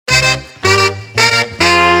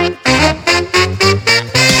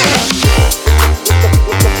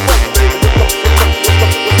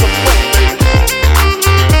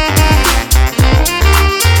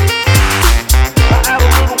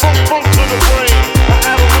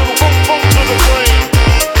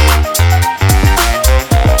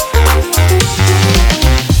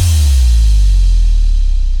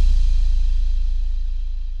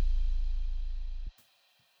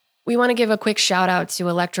want to give a quick shout out to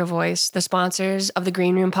Electro Voice, the sponsors of the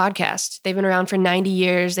Green Room podcast. They've been around for 90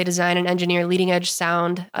 years. They design and engineer leading edge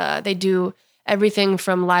sound. They do everything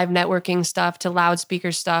from live networking stuff to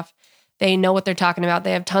loudspeaker stuff. They know what they're talking about.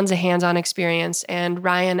 They have tons of hands-on experience. And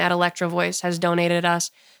Ryan at Electro Voice has donated us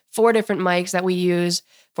 4 different mics that we use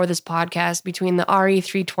for this podcast, between the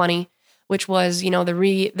RE320, which was,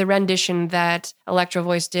 the rendition that Electro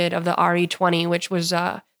Voice did of the RE20, which was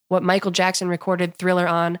what Michael Jackson recorded Thriller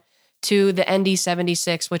on, to the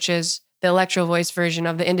ND76, which is the Electro Voice version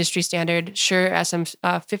of the industry standard Shure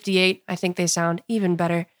SM58. I think they sound even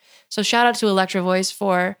better. So shout out to Electro Voice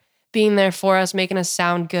for being there for us, making us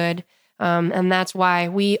sound good. And that's why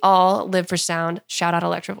we all live for sound. Shout out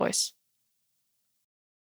Electro Voice.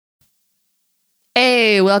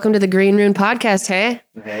 Hey, welcome to the Green Room podcast, hey?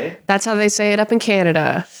 Hey. That's how they say it up in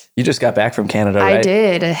Canada. You just got back from Canada, right? I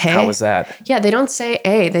did. Hey. How was that? Yeah, they don't say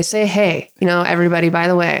A, they say hey. Everybody, by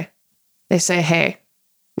the way, they say hey,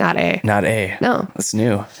 not A. Not A. No. That's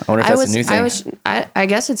new. I wonder if that's a new thing. I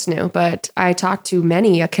guess it's new, but I talked to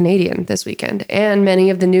many a Canadian this weekend and many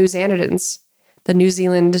of the New Zealandans, the New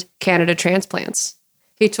Zealand Canada transplants.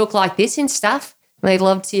 He took like this and stuff. They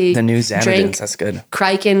love to The New Zealandans, that's good.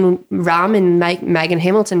 Kraken rum, and Megan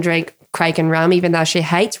Hamilton drank Kraken rum, even though she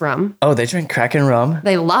hates rum. Oh, they drink Kraken rum?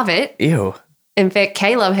 They love it. Ew. In fact,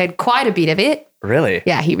 Caleb had quite a bit of it. Really?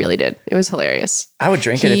 Yeah, he really did. It was hilarious. I would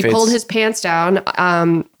drink it if He pulled his pants down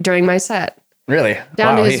during my set. Really?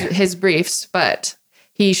 Down to his briefs, but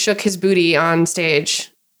he shook his booty on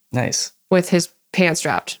stage. Nice. With his pants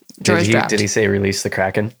dropped. Drawers dropped. Did he say release the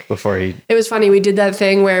Kraken before he... It was funny. We did that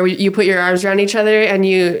thing where you put your arms around each other and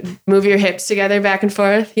you move your hips together back and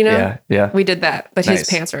forth, Yeah. We did that, but Nice. his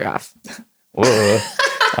pants are off. Whoa.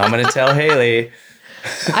 I'm going to tell Haley.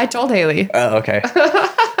 I told Haley. Oh, okay.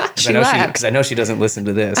 She laughed. Because I know she doesn't listen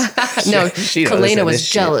to this. No, she don't listen Kalena to was this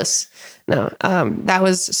shit. jealous. No, that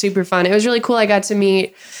was super fun. It was really cool. I got to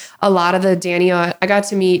meet a lot of the Danny-O. I got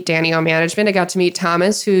to meet Danny-O management. I got to meet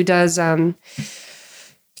Thomas, who does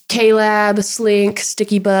K-Lab, Slink,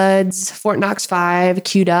 Sticky Buds, Fort Knox 5,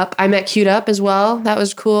 Queued Up. I met Queued Up as well. That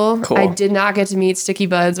was cool. I did not get to meet Sticky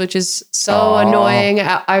Buds, which is so annoying.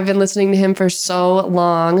 I've been listening to him for so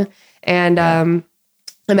long. And I'm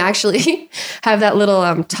actually have that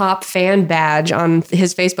little top fan badge on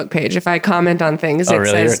his Facebook page. If I comment on things, it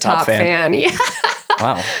really? says You're a top fan? Yeah.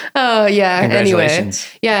 Wow. Oh, yeah. Congratulations.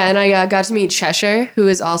 Anyway. Yeah, and I got to meet Cheshire, who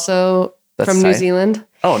is also from New tight. Zealand.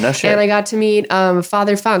 Oh, no shit. And I got to meet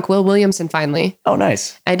Father Funk, Will Williamson, finally. Oh,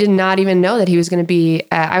 nice. I did not even know that he was going to be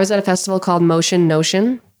I was at a festival called Motion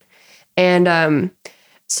Notion. And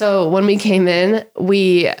so when we came in,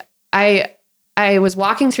 I was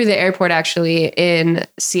walking through the airport actually in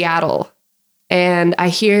Seattle, and I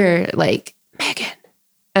hear like Megan,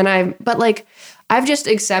 and I've just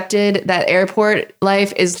accepted that airport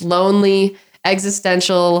life is lonely,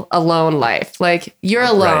 existential, alone life. Like, you're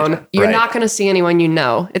alone. Right, you're right. not going to see anyone you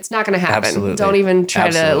know. It's not going to happen. Absolutely. Don't even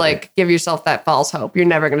try to Absolutely. give yourself that false hope. You're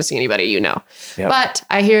never going to see anybody you know. Yep. But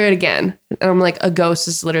I hear it again. And I'm like, a ghost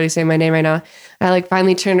is literally saying my name right now. I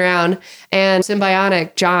finally turned around, and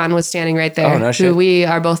Symbionic John was standing right there. Oh, no shit. Who we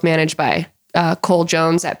are both managed by. Cole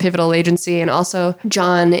Jones at Pivotal Agency. And also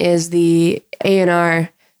John is the A&R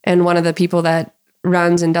and one of the people that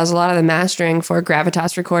runs and does a lot of the mastering for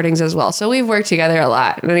Gravitas Recordings as well. So we've worked together a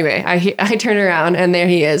lot. And anyway, I turn around and there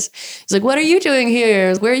he is. He's like, what are you doing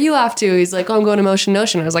here? Where are you off to? He's like, oh, I'm going to Motion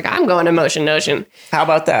Notion. I was like, I'm going to Motion Notion. How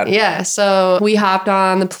about that? Yeah. So we hopped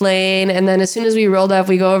on the plane, and then as soon as we rolled up,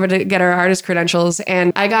 we go over to get our artist credentials,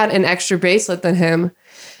 and I got an extra bracelet than him.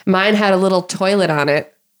 Mine had a little toilet on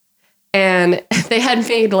it, and they had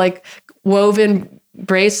made woven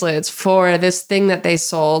bracelets for this thing that they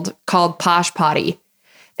sold called Posh Potty.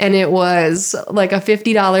 And it was like a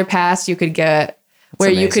 $50 pass you could get where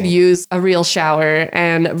you could use a real shower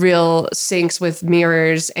and real sinks with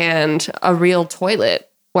mirrors and a real toilet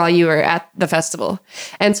while you were at the festival.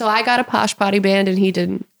 And so I got a Posh Potty band and he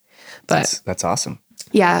didn't. But That's awesome.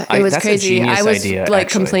 yeah, it was that's a crazy. genius I was idea, like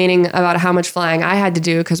actually. complaining about how much flying I had to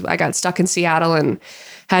do because I got stuck in Seattle and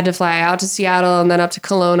had to fly out to Seattle and then up to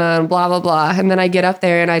Kelowna and blah, blah, blah. And then I get up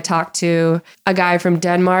there and I talk to a guy from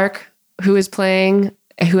Denmark who is playing,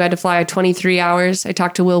 who had to fly 23 hours. I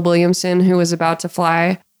talked to Will Williamson, who was about to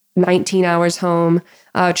fly 19 hours home.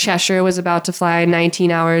 Cheshire was about to fly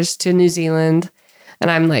 19 hours to New Zealand. And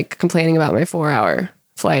I'm complaining about my 4-hour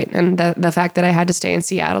flight and the fact that I had to stay in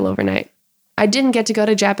Seattle overnight. I didn't get to go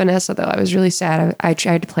to Japanesa, though. I was really sad. I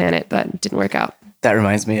tried to plan it, but it didn't work out. That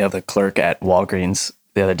reminds me of the clerk at Walgreens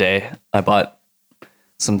the other day. I bought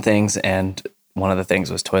some things, and one of the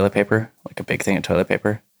things was toilet paper, like a big thing of toilet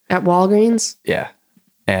paper. At Walgreens? Yeah.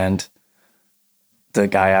 and the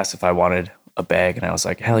guy asked if I wanted a bag, and I was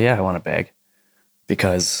like, hell yeah, I want a bag,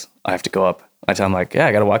 because I have to go up. I tell him like, yeah,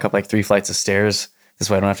 I got to walk up like 3 flights of stairs. This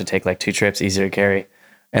way I don't have to take like 2 trips, easier to carry.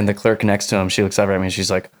 And the clerk next to him, she looks over at me and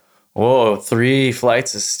she's like, whoa, 3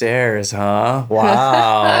 flights of stairs, huh?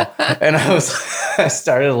 Wow. And I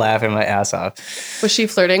started laughing my ass off. Was she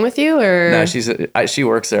flirting with you, or? No, she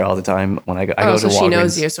works there all the time when I go to so Walgreens. She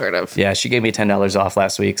knows you, sort of. Yeah, she gave me $10 off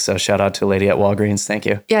last week. So shout out to Lady at Walgreens. Thank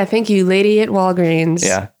you. Yeah, thank you, lady at Walgreens.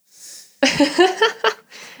 Yeah.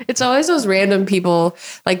 It's always those random people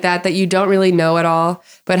like that you don't really know at all,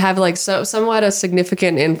 but have like somewhat a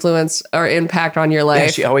significant influence or impact on your life. Yeah,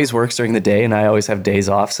 she always works during the day, and I always have days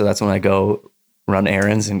off. So that's when I go run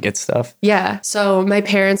errands and get stuff. Yeah. So my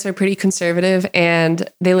parents are pretty conservative and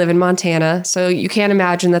they live in Montana. So you can't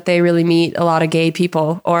imagine that they really meet a lot of gay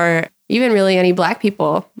people or even really any black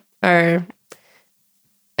people or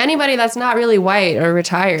anybody that's not really white or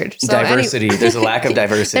retired. So diversity. There's a lack of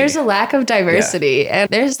diversity. There's a lack of diversity. Yeah. And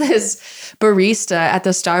there's this barista at the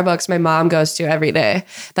Starbucks my mom goes to every day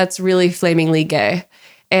that's really flamingly gay.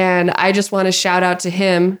 And I just want to shout out to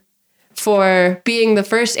him for being the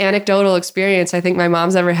first anecdotal experience I think my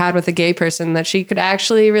mom's ever had with a gay person, that she could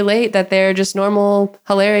actually relate that they're just normal,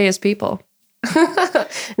 hilarious people.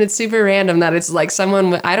 And it's super random that it's like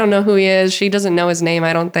someone, I don't know who he is. She doesn't know his name,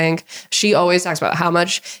 I don't think. She always talks about how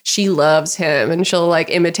much she loves him, and she'll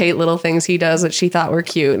like imitate little things he does that she thought were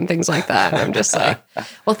cute and things like that. And I'm just like,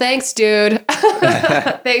 well, thanks, dude.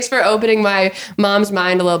 Thanks for opening my mom's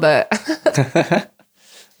mind a little bit.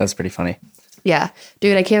 That's pretty funny. Yeah.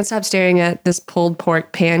 Dude, I can't stop staring at this pulled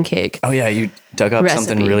pork pancake. Oh, yeah. You dug up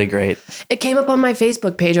something really great. It came up on my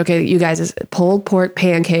Facebook page. Okay, you guys, is pulled pork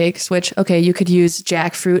pancakes, which, okay, you could use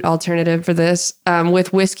jackfruit alternative for this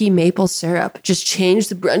with whiskey maple syrup. Just change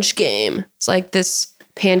the brunch game. It's like this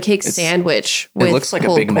pancake sandwich with it looks like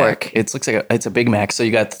a Big pork. Mac. It's a Big Mac. So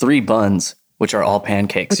you got 3 buns, which are all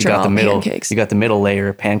pancakes. Which you are got all the middle. pancakes. You got the middle layer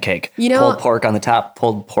of pancake. You know, pulled pork on the top,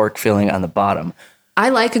 pulled pork filling on the bottom. I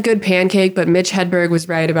like a good pancake, but Mitch Hedberg was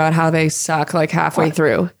right about how they suck like halfway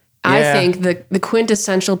through. Yeah. I think the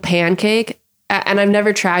quintessential pancake, and I've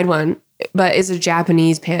never tried one, but is a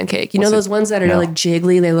Japanese pancake. You know those ones that are like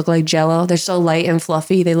jiggly? They look like Jell-O. They're so light and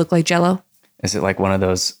fluffy. They look like Jell-O. Is it like one of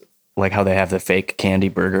those, like how they have the fake candy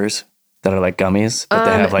burgers that are like gummies, but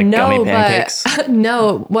they have like gummy pancakes?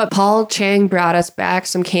 No, what Paul Chang brought us back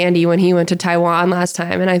some candy when he went to Taiwan last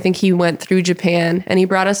time. And I think he went through Japan and he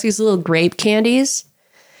brought us these little grape candies.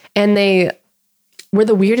 And they were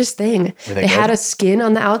the weirdest thing. They had a skin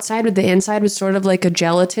on the outside, but the inside was sort of like a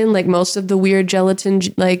gelatin, like most of the weird gelatin,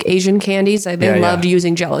 like Asian candies. They loved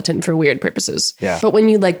using gelatin for weird purposes. Yeah. But when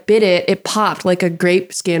you like bit it, it popped like a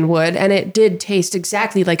grape skin would. And it did taste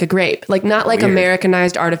exactly like a grape, like not like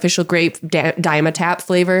Americanized artificial grape Dimetapp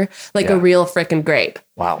flavor, like a real frickin' grape.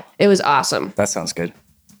 Wow. It was awesome. That sounds good.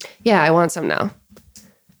 Yeah, I want some now.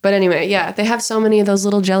 But anyway, yeah, they have so many of those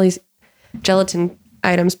little gelatin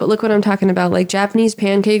items, but look what I'm talking about. Like Japanese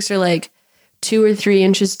pancakes are like 2 or 3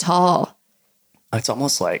 inches tall. It's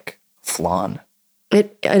almost like flan.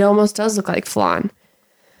 It almost does look like flan.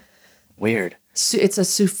 Weird. It's a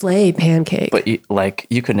souffle pancake. But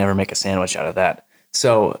you could never make a sandwich out of that.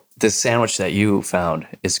 So the sandwich that you found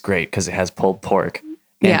is great because it has pulled pork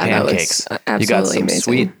and pancakes. That was absolutely you got some amazing.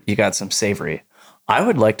 Sweet, you got some savory. I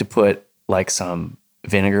would like to put like some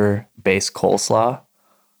vinegar-based coleslaw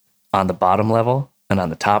on the bottom level and on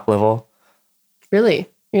the top level. Really?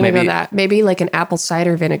 You're going to go that? Maybe like an apple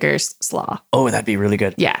cider vinegar slaw. Oh, that'd be really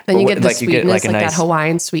good. Yeah. Then you get the sweetness, like that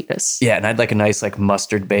Hawaiian sweetness. Yeah. And I'd like a nice like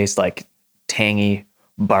mustard-based, like tangy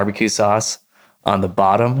barbecue sauce on the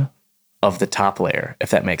bottom of the top layer, if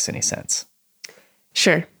that makes any sense.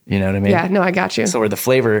 Sure. You know what I mean? Yeah. No, I got you. So where the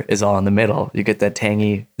flavor is all in the middle, you get that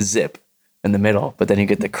tangy zip in the middle, but then you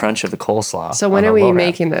get the crunch of the coleslaw. So when are we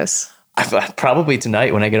making this? Probably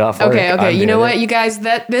tonight when I get off work. Okay. You know what, you guys,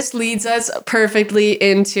 this leads us perfectly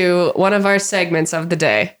into one of our segments of the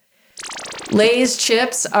day. Lay's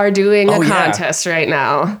chips are doing a contest right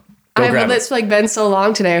now. It's like been so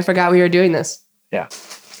long today. I forgot we were doing this. Yeah.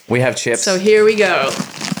 We have chips. So here we go.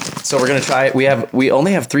 So we're going to try it. We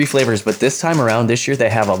only have 3 flavors, but this time around this year, they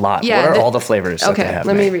have a lot. Yeah, what are all the flavors that they have?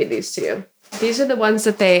 Let me read these to you. These are the ones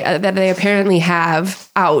that they apparently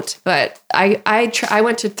have out, but I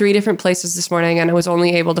went to 3 different places this morning and I was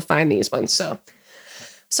only able to find these ones. So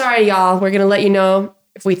sorry, y'all. We're going to let you know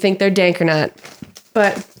if we think they're dank or not.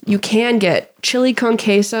 But you can get chili con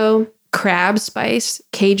queso, crab spice,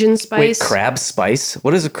 Cajun spice. Wait, crab spice?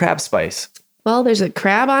 What is a crab spice? Well, there's a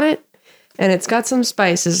crab on it and it's got some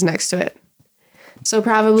spices next to it. So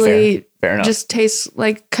probably Fair enough. Just tastes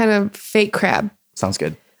like kind of fake crab. Sounds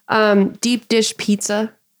good. Deep dish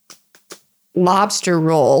pizza, lobster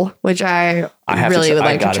roll, which I have really to would I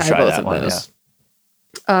like to gotta try try both that of one, those.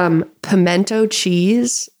 Pimento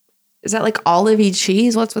cheese. Is that like olivey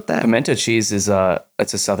cheese? What's with that? Pimento cheese is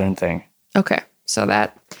it's a southern thing. Okay, so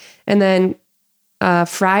that. And then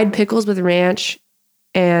fried pickles with ranch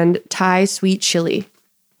and Thai sweet chili.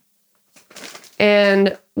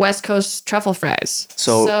 And West Coast truffle fries.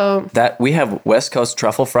 So that we have West Coast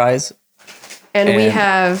truffle fries. And we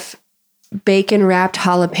have bacon wrapped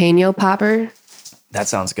jalapeno popper. That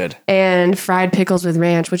sounds good. And fried pickles with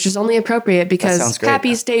ranch, which is only appropriate because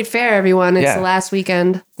happy State Fair, everyone. It's the last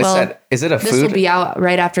weekend. Well, is it a food? This will be out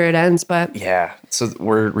right after it ends, but. Yeah. So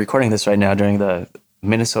we're recording this right now during the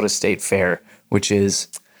Minnesota State Fair, which is,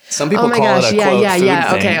 some people call it a quote food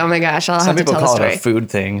thing. Okay. Oh my gosh. I'll have to tell the story. Some people call it a food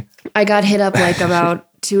thing. I got hit up like about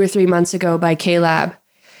 2 or 3 months ago by K-Lab,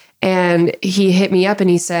 and he hit me up and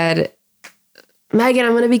he said, Megan,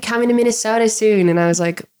 I'm going to be coming to Minnesota soon. And I was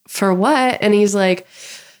like, for what? And he's like,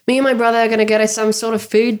 me and my brother are going to get us some sort of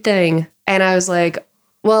food thing. And I was like,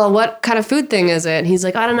 well, what kind of food thing is it? And he's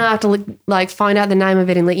like, I don't know. I have to like find out the name of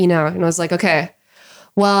it and let you know. And I was like, okay.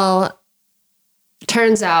 Well,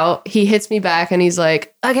 turns out he hits me back and he's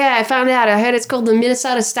like, okay, I found out. I heard it's called the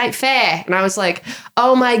Minnesota State Fair. And I was like,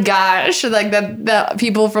 oh my gosh. Like that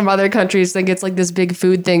people from other countries think it's like this big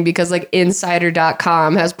food thing because like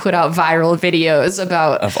insider.com has put out viral videos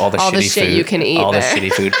about all the shit food, you can eat. All there. the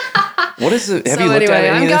shitty food. What is it? Have so you looked anyway,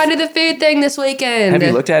 at any I'm going to the food thing this weekend. Have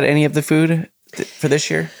you looked at any of the food for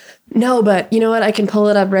this year? No, but you know what? I can pull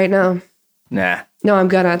it up right now. Nah. No, I'm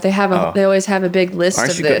gonna. They have they always have a big list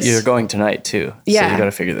of this. You're going tonight too. Yeah. So you got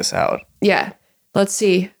to figure this out. Yeah. Let's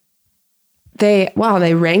see. They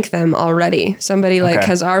rank them already. Somebody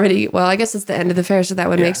has already, well, I guess it's the end of the fair, so that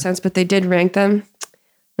would make sense, but they did rank them.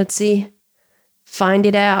 Let's see. Find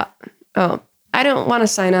it out. Oh, I don't want to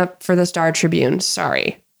sign up for the Star Tribune.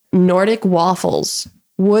 Sorry. Nordic waffles.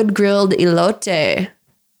 Wood grilled elote.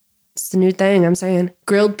 It's the new thing, I'm saying.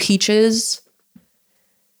 Grilled peaches.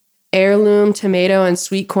 Heirloom tomato and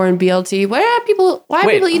sweet corn BLT. Why are people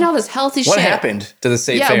eating all this healthy shit? What happened to the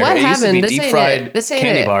State Fair? What happened? Used to be deep fried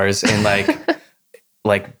candy bars and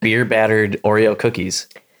like beer battered Oreo cookies.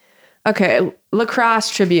 Okay, Lacrosse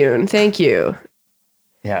Tribune. Thank you.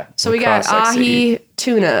 Yeah. So we got ahi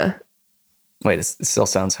tuna. Wait, it still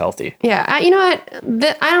sounds healthy. Yeah, you know what?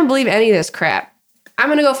 I don't believe any of this crap. I'm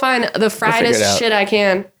gonna go find the friedest shit I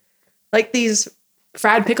can, like these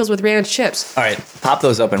fried pickles with ranch chips. All right, pop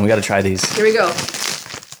those open. We got to try these. Here we go.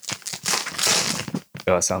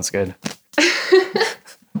 Oh, that sounds good. All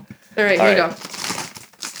right, here we go.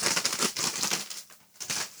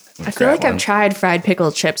 I feel like I've tried fried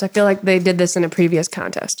pickle chips. I feel like they did this in a previous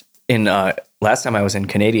contest. Last time I was in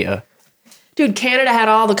Canada. Dude, Canada had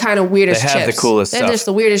all the kind of weirdest chips. They have the coolest stuff. They're just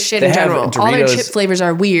the weirdest shit in general. Doritos, all their chip flavors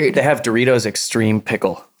are weird. They have Doritos Extreme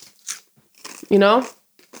Pickle. You know?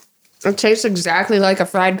 It tastes exactly like a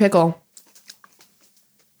fried pickle.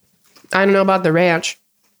 I don't know about the ranch.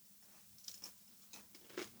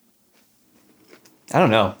 I don't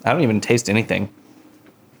know. I don't even taste anything.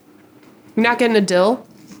 You're not getting a dill?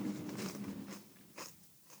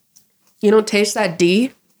 You don't taste that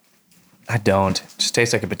D? I don't. It just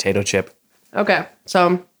tastes like a potato chip. Okay,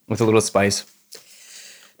 so... with a little spice.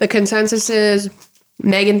 The consensus is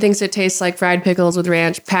Megan thinks it tastes like fried pickles with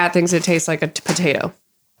ranch. Pat thinks it tastes like a potato.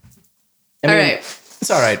 I mean, all right. It's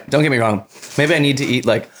all right. Don't get me wrong. Maybe I need to eat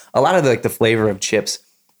like a lot of the flavor of chips.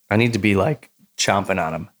 I need to be like chomping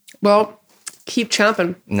on them. Well, keep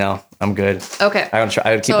chomping. No, I'm good. Okay. I would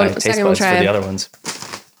keep my taste buds for the other ones.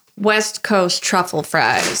 West Coast truffle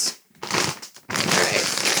fries. All right.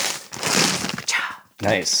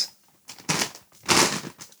 Nice.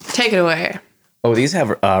 Take it away. Oh, these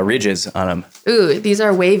have ridges on them. Ooh, these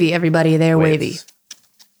are wavy, everybody. They're wavy.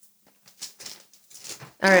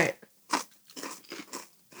 All right.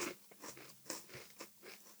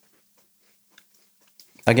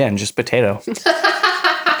 Again, just potato.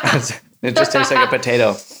 It just tastes like a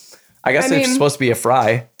potato. I guess it's supposed to be a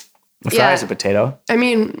fry. A fry is a potato. I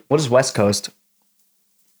mean... what is West Coast?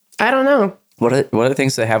 I don't know. What are the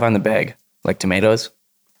things they have on the bag? Like tomatoes?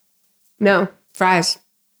 No, fries.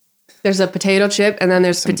 There's a potato chip, and then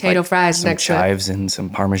there's potato fries next to it. Some chives and some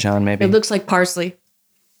Parmesan, maybe? It looks like parsley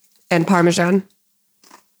and Parmesan.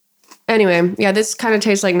 Anyway, yeah, this kind of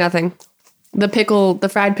tastes like nothing. The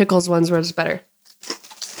fried pickles ones were just better.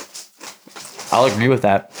 I'll agree with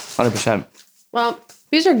that, 100%. Well,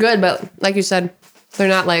 these are good, but like you said, they're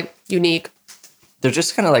not like unique. They're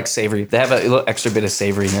just kind of like savory. They have a little extra bit of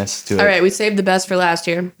savoriness to it. All right, we saved the best for last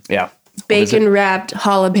year. Yeah. Bacon wrapped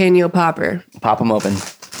jalapeno popper. Pop them open.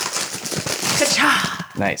 Ka-cha!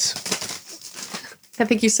 Nice. I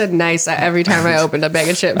think you said nice every time I opened a bag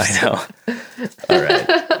of chips. I know. All right.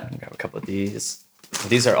 I'm gonna grab a couple of these.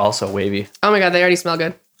 These are also wavy. Oh my God, they already smell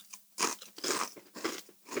good.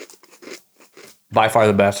 By far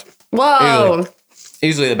the best. Whoa.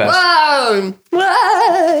 Easily the best. Whoa.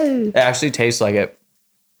 Whoa. It actually tastes like it.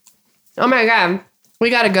 Oh my God. We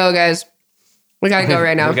got to go, guys. We got to go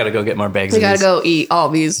right now. We got to go get more bags We of got to these. go eat all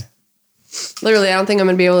these. Literally, I don't think I'm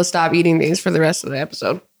going to be able to stop eating these for the rest of the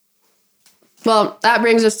episode. Well, that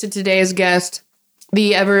brings us to today's guest,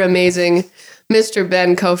 the ever amazing Mr.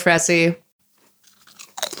 Ben Cofresi.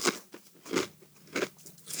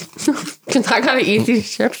 Because I got to eat these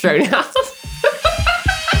chips right now.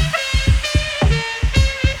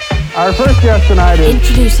 Our first guest tonight is...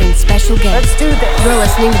 Introducing special guest. Let's do this. You're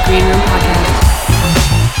listening to Green Room Podcast.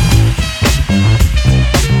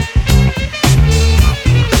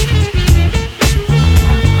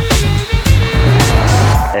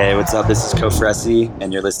 Hey, what's up? This is Cofresi,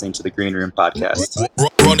 and you're listening to the Green Room Podcast.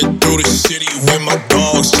 Running through the city with my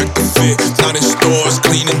dogs, check the fit, not in stores,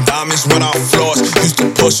 cleaning diamonds without flaws. Used to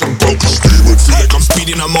push a broken steering, feel like I'm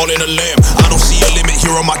speeding, I'm all in a lamb. I don't see a limit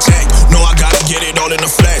here on my tank. No, I gotta get it all in the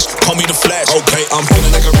flash. Call me the Flash. Okay, I'm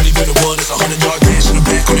feeling like I really been the one. It's 100-yard dash in the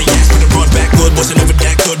back on the ass, but the run back good wasn't ever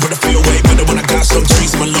that good, but I feel way better when I got some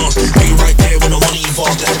trees in my lungs. Be right there when the money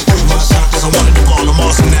involved. I had to prove my shot 'cause I wanted the ball. I'm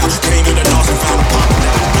awesome now. Came in the lost and found a pop.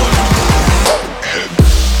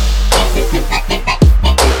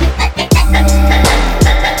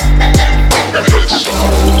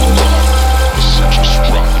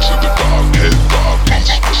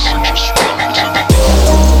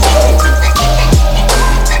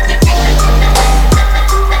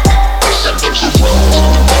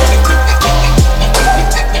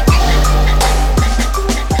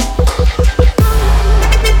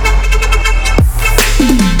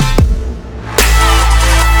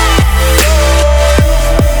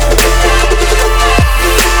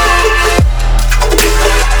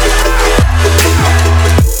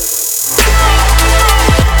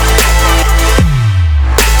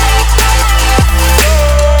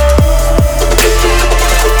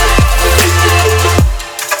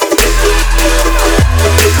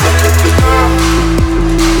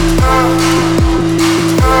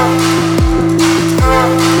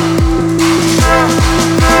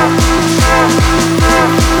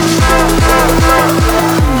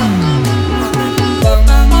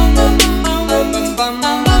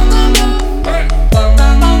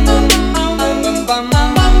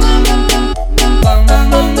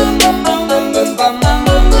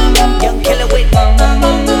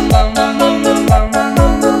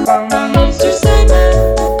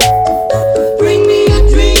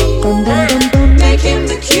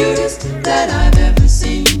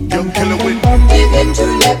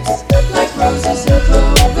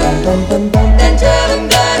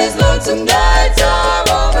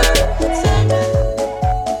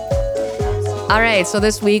 So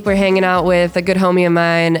this week we're hanging out with a good homie of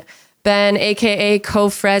mine, Ben, aka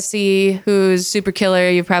Cofresi, who's super killer.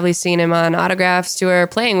 You've probably seen him on Autograph's tour,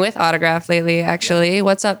 playing with Autograph lately, actually.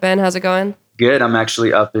 What's up, Ben? How's it going? Good. I'm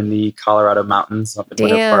actually up in the Colorado mountains, up in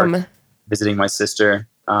Winter Park, visiting my sister.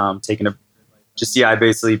 I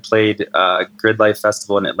basically played Grid Life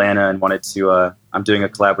Festival in Atlanta and wanted to, I'm doing a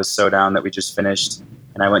collab with Sodown that we just finished.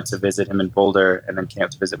 And I went to visit him in Boulder and then came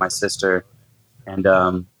up to visit my sister. And,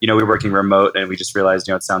 we were working remote and we just realized,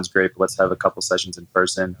 it sounds great, but let's have a couple sessions in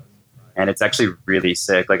person. And it's actually really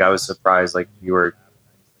sick. Like, I was surprised, like, you were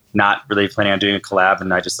not really planning on doing a collab.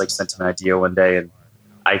 And I just, sent him an idea one day and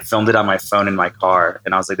I filmed it on my phone in my car.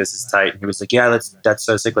 And I was like, this is tight. And he was like, yeah, that's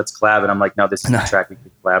so sick. Let's collab. And I'm like, no, this is the track we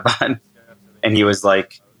could collab on. And he was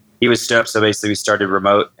stoked. So basically we started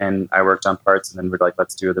remote and I worked on parts and then we're like,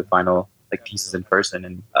 let's do the final, pieces in person.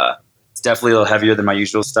 And, it's definitely a little heavier than my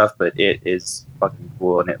usual stuff, but it is fucking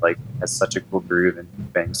cool and it has such a cool groove and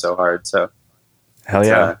bangs so hard. So hell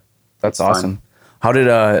yeah, that's awesome. Fun. How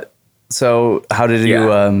did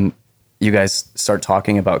you guys start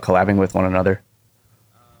talking about collabing with one another?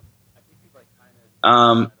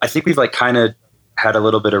 I think we've kind of had a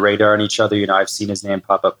little bit of radar on each other. I've seen his name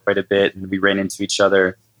pop up quite a bit and we ran into each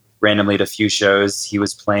other randomly at a few shows. He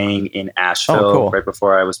was playing in Asheville right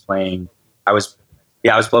before I was playing. I was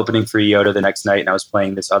opening for Yoda the next night and I was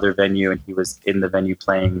playing this other venue and he was in the venue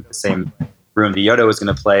playing the same room that Yoda was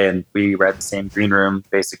going to play. And we were at the same green room.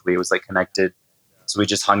 Basically it was connected. So we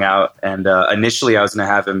just hung out and initially I was going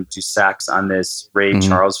to have him do sax on this Ray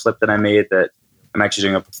Charles flip that I made that I'm actually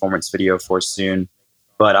doing a performance video for soon.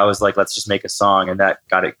 But I was like, let's just make a song and that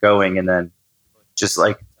got it going. And then just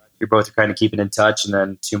you're both kind of keeping in touch. And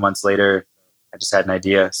then 2 months later, I just had an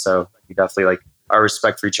idea. So we definitely our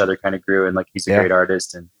respect for each other kind of grew, and like he's a great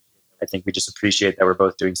artist, and I think we just appreciate that we're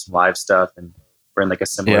both doing some live stuff, and we're in like a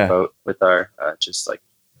similar boat with our just like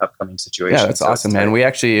upcoming situation. Yeah, that's awesome, man. We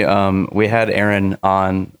actually we had Aaron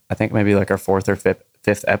on, I think maybe like our fourth or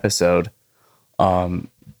fifth episode.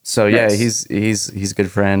 So nice. He's a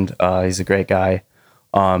good friend. He's a great guy.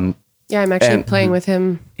 I'm actually playing with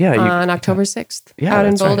him on October 6th out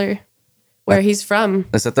in Boulder, where he's from.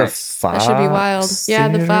 Is that the Fox? That should be wild. Yeah,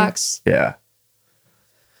 the Fox. Yeah.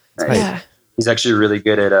 Nice. Yeah. He's actually really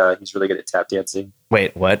good at tap dancing.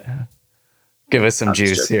 Wait, what? Give us some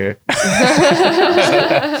juice here.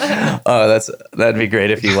 That'd be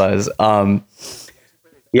great if he was.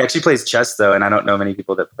 He actually plays chess though, and I don't know many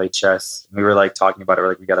people that play chess. We were like talking about it, we're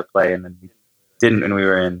like, we got to play, and then we didn't when we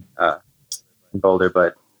were in Boulder,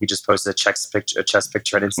 but he just posted a chess picture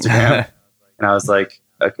on Instagram, and I was like,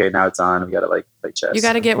 okay, now it's on. We got to like play chess. You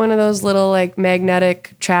got to get one of those little like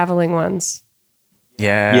magnetic traveling ones.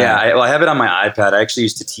 Yeah. I have it on my iPad. I actually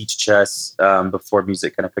used to teach chess before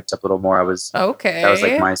music kind of picked up a little more. That was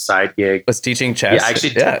like my side gig. Was teaching chess?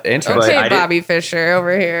 Interesting. Okay, Bobby Fischer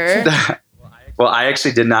over here. Well, I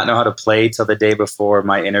actually did not know how to play till the day before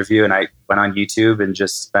my interview, and I went on YouTube and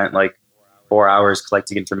just spent like 4 hours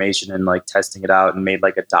collecting information and like testing it out, and made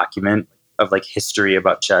like a document of like history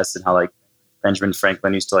about chess and how like Benjamin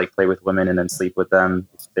Franklin used to like play with women and then sleep with them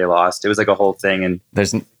if they lost. It was like a whole thing, and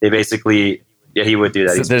they basically. Yeah, he would do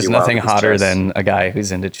that. There's nothing hotter than a guy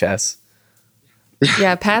who's into chess.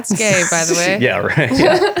 Yeah, Pat's gay, by the way. Yeah, right.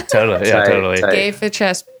 Yeah, totally. Yeah, totally. Gay for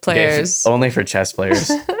chess players. Only for chess players.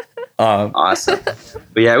 Awesome.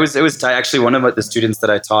 But yeah, it was tight. Actually, one of the students that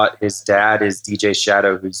I taught, his dad is DJ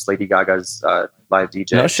Shadow, who's Lady Gaga's live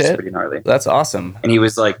DJ. No shit. Pretty gnarly. That's awesome. And he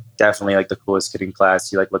was like definitely like the coolest kid in class.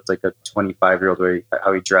 He like looked like a 25-year-old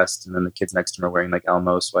how he dressed, and then the kids next to him are wearing like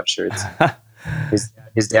Elmo sweatshirts.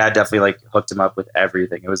 His dad definitely like hooked him up with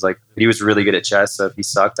everything. It was like he was really good at chess. So if he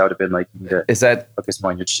sucked, I would have been like, you need to focus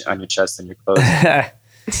more on your chest than your clothes.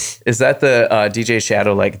 Is that the DJ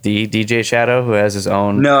Shadow, like the DJ Shadow who has his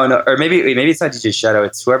own? No, or maybe it's not DJ Shadow.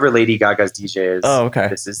 It's whoever Lady Gaga's DJ is. Oh, okay.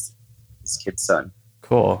 This is this kid's son.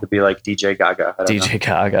 Cool. It could be like DJ Gaga. DJ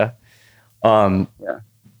Gaga. Yeah.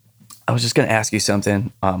 I was just going to ask you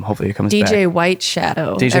something. Hopefully it comes DJ back. DJ White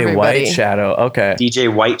Shadow. DJ everybody. White Shadow. Okay.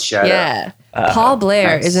 DJ White Shadow. Yeah. Paul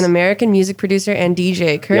Blair is an American music producer and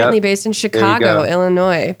DJ currently based in Chicago,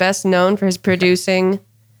 Illinois. Best known for his producing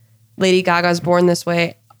Lady Gaga's Born This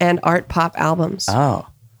Way and art pop albums. Oh.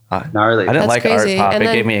 Gnarly. I didn't like crazy. art pop. And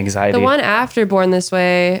it gave me anxiety. The one after Born This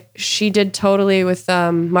Way, she did totally with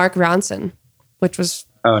Mark Ronson, which was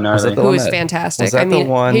who was fantastic. Was the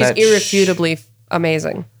one he's irrefutably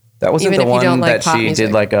amazing. That wasn't the one that she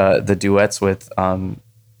did like the duets with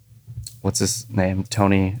what's his name?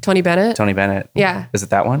 Tony Bennett? Tony Bennett. Yeah. Is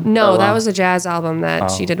it that one? No, that was a jazz album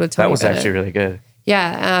that she did with Tony Bennett. That was actually really good.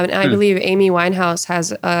 Yeah. And I believe Amy Winehouse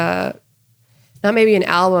has not maybe an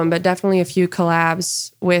album, but definitely a few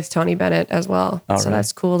collabs with Tony Bennett as well. So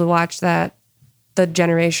that's cool to watch that, the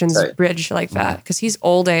generations bridge like that, because he's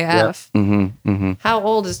old AF. Yep. How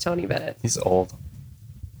old is Tony Bennett? He's old.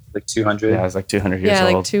 Like 200. Yeah, he's like 200 years old.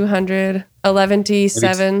 Yeah, like 200.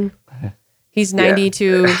 11-7. He's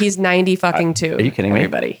 92. Yeah. He's 90 fucking 2. Are you kidding me?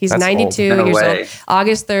 Everybody. He's 92 years old.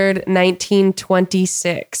 August 3rd,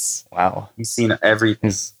 1926. Wow. He's seen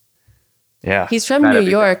everything. He's from New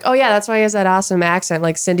York. Oh, yeah. That's why he has that awesome accent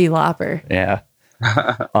like Cyndi Lauper. Yeah.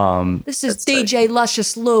 This is DJ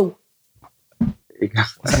Luscious Lou.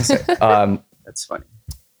 That's funny.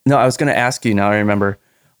 No, I was going to ask you, now I remember,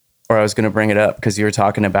 or I was going to bring it up because you were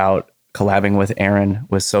talking about collabing with Aaron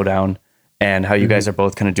with Sodown and how you guys are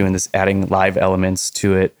both kind of doing this, adding live elements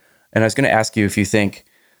to it. And I was going to ask you if you think,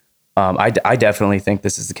 I definitely think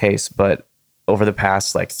this is the case, but over the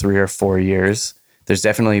past like 3 or 4 years, there's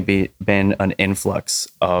definitely been an influx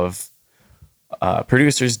of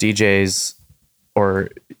producers, DJs, or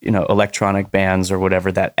electronic bands or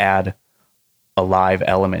whatever that add a live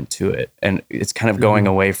element to it. And it's kind of going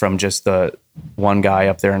away from just the one guy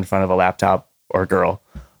up there in front of a laptop or girl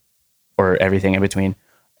or everything in between.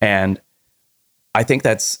 And I think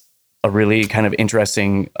that's a really kind of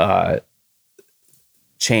interesting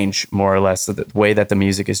change, more or less, the way that the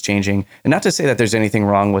music is changing. And not to say that there's anything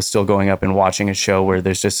wrong with still going up and watching a show where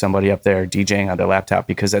there's just somebody up there DJing on their laptop,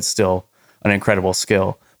 because that's still an incredible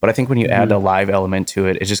skill. But I think when you add a live element to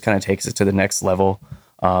it, it just kind of takes it to the next level.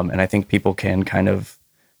 And I think people can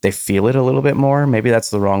they feel it a little bit more. Maybe that's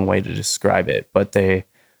the wrong way to describe it, but they,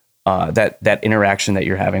 that interaction that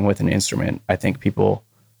you're having with an instrument, I think people,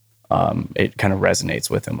 it kind of resonates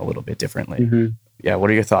with them a little bit differently. Yeah. What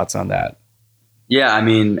are your thoughts on that? Yeah. I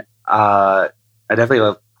mean, I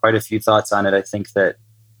definitely quite a few thoughts on it. I think that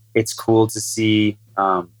it's cool to see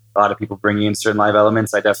a lot of people bringing in certain live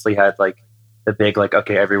elements. I definitely had like the big, like,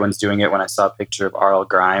 okay, everyone's doing it. When I saw a picture of R.L.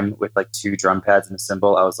 Grime with like 2 drum pads and a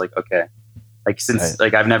cymbal, I was like, okay, like since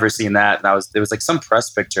like I've never seen that. And it was like some press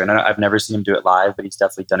picture, and I've never seen him do it live, but he's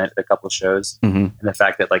definitely done it at a couple of shows. And the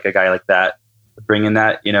fact that like a guy like that bringing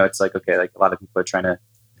that, you know, it's like, okay, like a lot of people are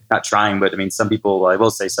not trying, but I mean, some people, well, I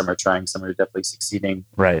will say some are trying, some are definitely succeeding.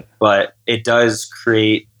 Right. But it does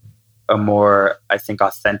create a more, I think,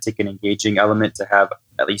 authentic and engaging element to have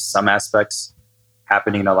at least some aspects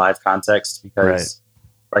happening in a live context, because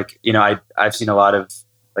like, you know, I've seen a lot of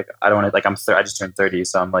like, I don't want to, like, I just turned 30,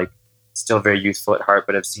 so I'm like still very youthful at heart,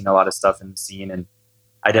 but I've seen a lot of stuff in the scene, and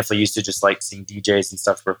I definitely used to just like seeing DJs and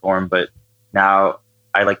stuff perform, but now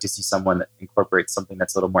I like to see someone that incorporates something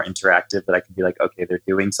that's a little more interactive, that I can be like, okay, they're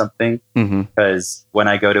doing something. Because when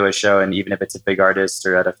I go to a show, and even if it's a big artist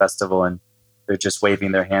or at a festival and they're just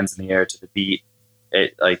waving their hands in the air to the beat,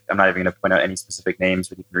 it, like, I'm not even going to point out any specific names,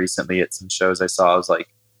 but even recently at some shows I saw, I was like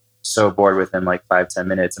so bored within like 5-10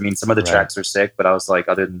 minutes. I mean, some of the tracks were sick, but I was like,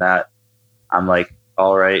 other than that, I'm like,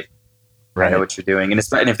 all right, I know what you're doing. And if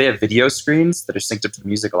they have video screens that are synced up to the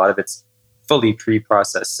music, a lot of it's fully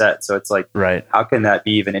pre-processed set. So it's like, how can that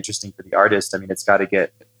be even interesting for the artist? I mean, it's got to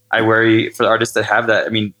get, I worry for the artists that have that. I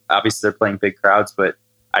mean, obviously they're playing big crowds, but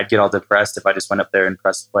I'd get all depressed if I just went up there and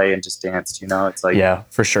pressed play and just danced, you know? It's like, yeah,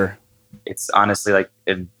 for sure. It's honestly like,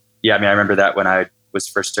 and yeah, I mean, I remember that when I was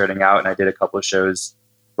first starting out and I did a couple of shows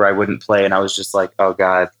where I wouldn't play, and I was just like, oh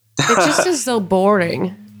God. It just is so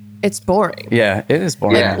boring. It's boring. Yeah, it is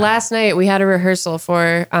boring. Like last night we had a rehearsal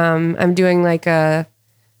for, I'm doing like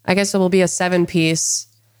I guess it will be a 7-piece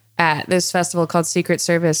at this festival called Secret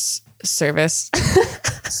Circus. Secret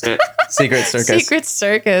Circus. Secret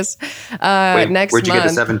Circus. Wait, next where'd you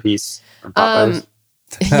month. get the 7-piece from Popeyes?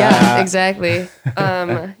 Yeah, exactly.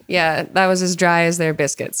 Yeah, that was as dry as their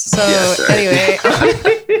biscuits. So anyway,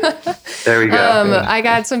 there we go. I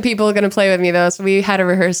got some people going to play with me though. So we had a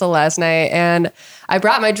rehearsal last night, and I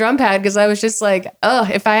brought my drum pad because I was just like, oh,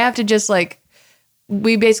 if I have to just like,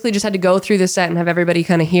 we basically just had to go through the set and have everybody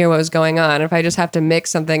kind of hear what was going on. If I just have to mix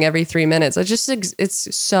something every 3 minutes,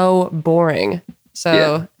 it's so boring.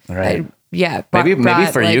 So maybe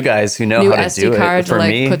for you guys who know how to do it. For to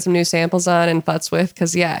me, put some new samples on and futz with,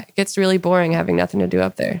 because it gets really boring having nothing to do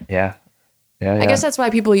up there. Yeah. I guess that's why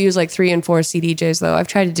people use like 3 and 4 CDJs though. I've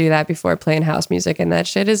tried to do that before playing house music, and that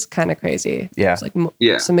shit is kind of crazy. Yeah. It's like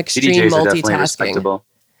some extreme CDJs multitasking.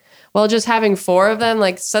 Well, just having 4 of them,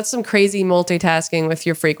 like, that's some crazy multitasking with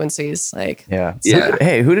your frequencies. Like,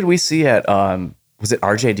 Hey, who did we see at? Was it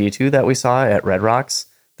RJD2 that we saw at Red Rocks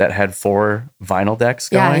that had 4 vinyl decks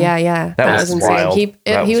going? Yeah. That was insane. Wild.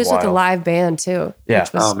 He was with a live band too. Yeah.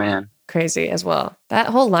 Which was crazy as well. That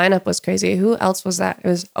whole lineup was crazy. Who else was that? It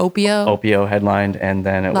was Opio. Opio headlined, and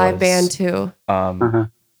then it live was band too.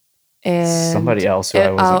 And somebody else who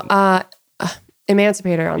I wasn't.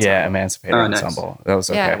 Emancipator Ensemble. Yeah, Emancipator Ensemble. That was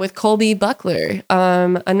okay. Yeah, with Colby Buckler,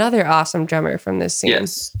 another awesome drummer from this scene.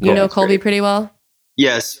 Yes, you know Colby pretty well?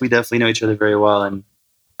 Yes, we definitely know each other very well.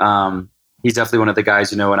 And he's definitely one of the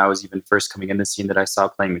guys, you know, when I was even first coming in the scene that I saw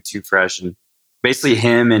playing with Too Fresh. And basically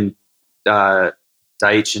him and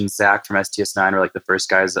Deitch and Zach from STS9 were like the first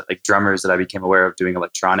guys, that, like drummers that I became aware of doing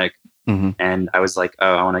electronic. And I was like,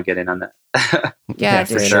 oh, I want to get in on that. Yeah,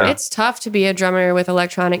 dude, for sure. It's tough to be a drummer with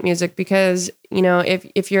electronic music because, you know,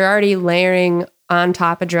 if you're already layering on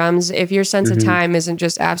top of drums, if your sense of time isn't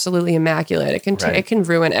just absolutely immaculate, it can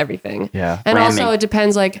ruin everything. Yeah. And also it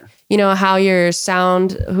depends, like, you know, how your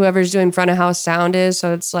sound, whoever's doing front of house sound is.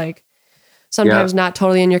 So it's like sometimes not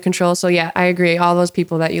totally in your control. So yeah, I agree. All those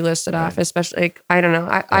people that you listed off, especially, like, I don't know.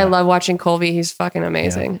 I love watching Colby. He's fucking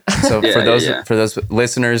amazing. Yeah. So for those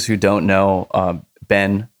listeners who don't know,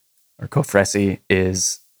 Ben or Kofresi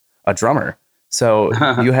is a drummer. So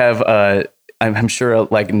you have, I'm sure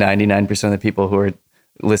like 99% of the people who are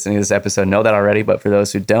listening to this episode know that already. But for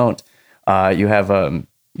those who don't, you have,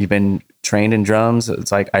 you've been trained in drums.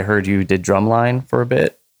 It's like, I heard you did drumline for a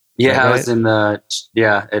bit. Yeah, right? I was in at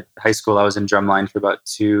high school, I was in drumline for about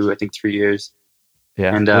 3 years.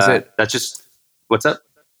 Yeah. And was it, that's just, what's up?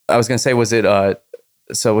 I was going to say, was it,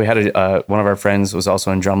 so we had one of our friends was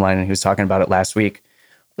also in drumline, and he was talking about it last week.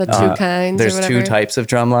 The 2 kinds. There's 2 types of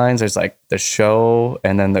drum lines. There's like the show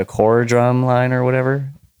and then the core drum line or whatever.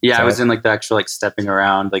 Yeah, I was in like the actual like stepping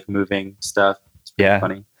around, like moving stuff. It's pretty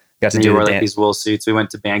funny. Got to do like these wool suits. We went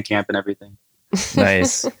to band camp and everything.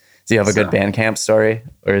 Nice. Do you have a good band camp story,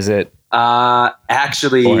 or is it?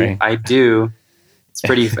 Actually, boring? I do. It's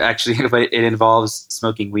pretty actually, but it involves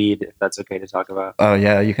smoking weed. If that's okay to talk about. Oh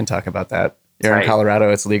yeah, you can talk about that. You're in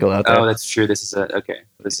Colorado. It's legal out there. Oh, that's true. This is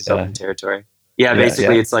open territory. Yeah,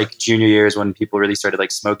 basically it's like junior years when people really started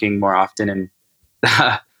like smoking more often. And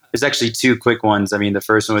there's actually two quick ones. I mean, the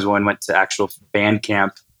first one was when I went to actual band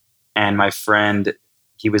camp, and my friend,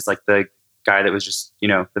 he was like the guy that was just, you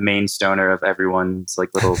know, the main stoner of everyone's like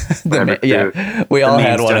little we all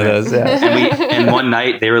had one of those. And one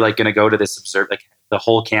night they were like going to go to this like the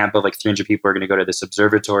whole camp of like 300 people are going to go to this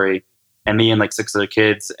observatory, and me and like 6 other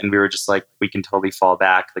kids, and we were just like, we can totally fall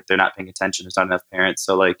back, like they're not paying attention, there's not enough parents.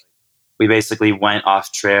 So like we basically went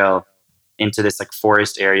off trail into this like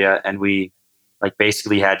forest area, and we like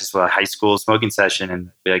basically had just a high school smoking session,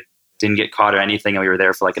 and we like didn't get caught or anything, and we were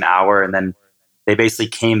there for like an hour. And then they basically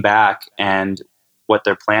came back, and what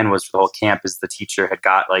their plan was for the whole camp is the teacher had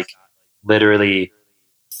got like literally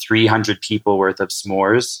 300 people worth of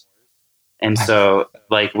s'mores. And so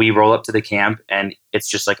like we roll up to the camp, and it's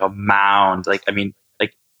just like a mound, like, I mean,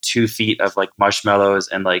 like 2 feet of like marshmallows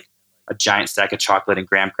and like a giant stack of chocolate and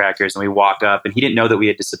graham crackers. And we walk up, and he didn't know that we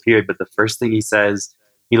had disappeared. But the first thing he says,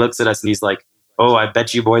 he looks at us and he's like, "Oh, I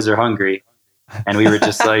bet you boys are hungry." And we were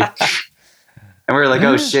just like, and we were like,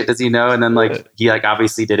 "Oh shit, does he know?" And then like, he like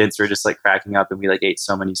obviously didn't. So we're just like cracking up, and we like ate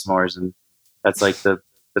so many s'mores. And that's like the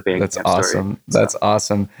band That's camp awesome. story. That's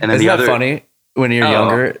awesome. And then Isn't that funny when you're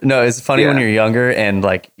younger? No, it's funny when you're younger and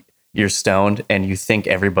like you're stoned and you think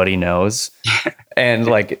everybody knows, and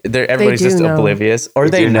like everybody's just oblivious, or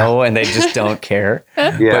they know and they just don't care.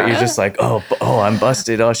 But you're just like, oh, I'm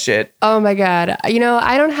busted. Oh shit. Oh my God. You know,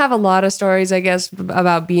 I don't have a lot of stories, I guess,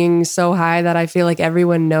 about being so high that I feel like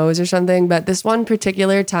everyone knows or something. But this one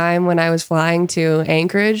particular time when I was flying to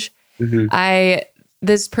Anchorage,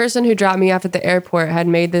 this person who dropped me off at the airport had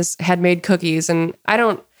made cookies, and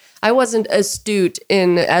I wasn't astute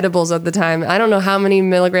in edibles at the time. I don't know how many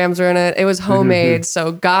milligrams were in it. It was homemade,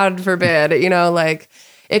 so God forbid, you know, like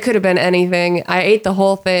it could have been anything. I ate the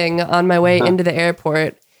whole thing on my way into the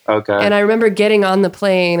airport. Okay. And I remember getting on the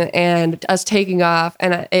plane and us taking off,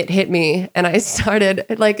 and it hit me. And I started,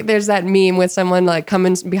 like, there's that meme with someone like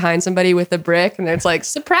coming behind somebody with a brick, and it's like,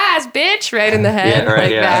 "Surprise, bitch," right in the head,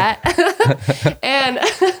 that. And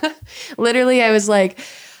literally I was like,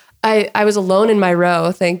 I was alone in my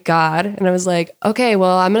row, thank God. And I was like, okay,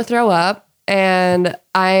 well, I'm going to throw up. And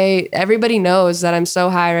everybody knows that I'm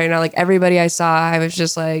so high right now. Like everybody I saw, I was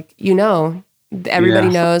just like, everybody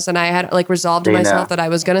knows. And I had like resolved to myself that I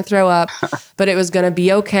was going to throw up, but it was going to be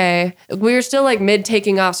okay. We were still like mid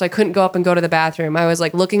taking off, so I couldn't go up and go to the bathroom. I was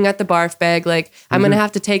like looking at the barf bag, like I'm going to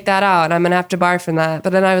have to take that out and I'm going to have to barf in that.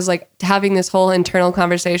 But then I was like having this whole internal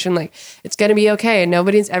conversation, like it's going to be okay.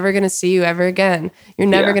 Nobody's ever going to see you ever again. You're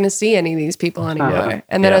never going to see any of these people anymore.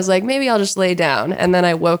 And then I was like, maybe I'll just lay down. And then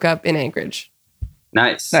I woke up in Anchorage.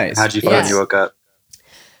 Nice. How'd you feel when you woke up?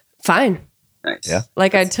 Fine. Nice. Yeah.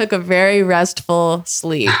 Like I took a very restful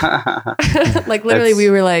sleep. Like literally we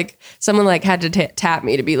were like, someone like had to tap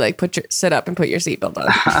me to be like, sit up and put your seatbelt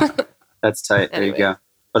on. That's tight. There you go.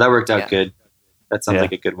 Well, that worked out good. That sounds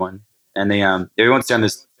like a good one. And they, we won't stay on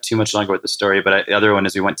this too much longer with the story, but the other one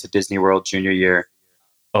is we went to Disney World junior year.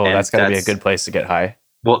 Oh, that's gotta be a good place to get high.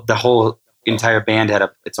 Well, the whole entire band had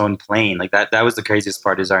its own plane. Like that was the craziest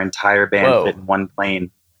part, is our entire band fit in one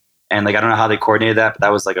plane. And like, I don't know how they coordinated that, but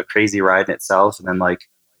that was like a crazy ride in itself. And then like,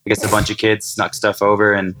 I guess a bunch of kids snuck stuff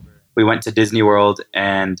over, and we went to Disney World,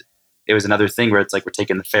 and it was another thing where it's like, we're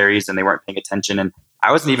taking the ferries and they weren't paying attention. And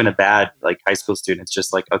I wasn't even a bad like high school student. It's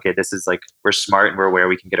just like, okay, this is like, we're smart and we're aware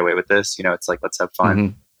we can get away with this. You know, it's like, let's have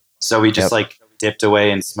fun. So we just like dipped away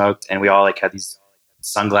and smoked, and we all like had these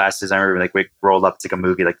sunglasses. I remember like we rolled up to like a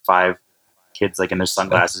movie, like 5 kids like in their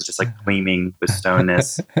sunglasses, just like gleaming with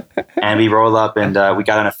stonedness. And we roll up, and we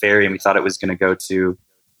got on a ferry, and we thought it was going to go to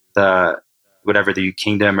the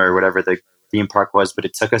Kingdom or whatever the theme park was, but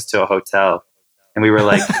it took us to a hotel, and we were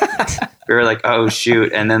like, oh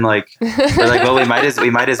shoot. And then like, we're like, well, we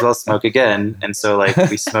might as well smoke again. And so like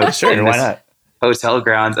we smoked in why this not? hotel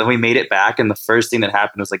grounds, and we made it back. And the first thing that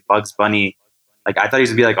happened was like Bugs Bunny. Like I thought he was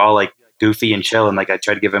gonna be like all like goofy and chill, and like I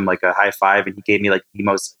tried to give him like a high five, and he gave me like the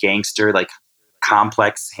most gangster like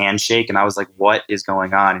complex handshake, and I was like, what is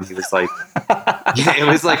going on? And he was like, it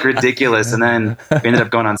was like ridiculous. And then we ended up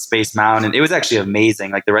going on Space Mountain, and it was actually amazing.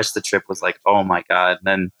 Like the rest of the trip was like, oh my God. And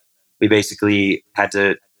then we basically had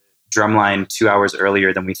to drumline 2 hours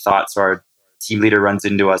earlier than we thought, so our team leader runs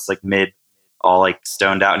into us like mid, all like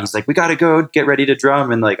stoned out, and he's like, we gotta go get ready to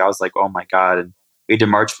drum. And like I was like, oh my God. And we had to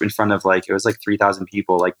march in front of like, it was like 3,000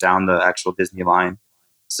 people like down the actual Disney line.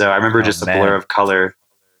 So I remember just a blur of color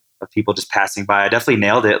of people just passing by. I definitely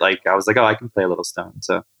nailed it. Like I was like, oh, I can play a little stone.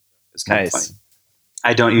 So it was kind of funny.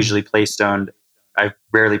 I don't usually play stoned. I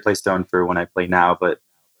rarely play stoned for when I play now, but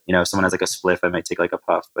you know, if someone has like a spliff, I might take like a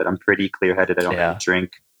puff, but I'm pretty clear headed. I don't really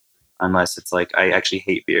drink unless it's like, I actually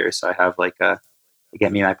hate beer. So I have like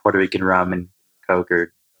get me my Puerto Rican rum and Coke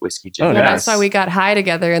or whiskey gin. Oh, yeah, that's why we got high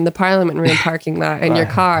together in the Parliament Room parking lot in your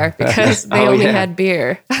car, because they only had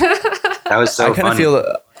beer. That was so funny.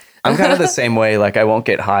 I'm kind of the same way. Like I won't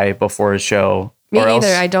get high before a show. Me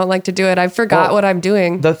either. I don't like to do it. I forgot what I'm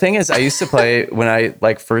doing. The thing is, I used to play when I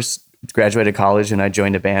like first graduated college and I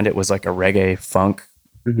joined a band. It was like a reggae funk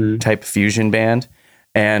type fusion band.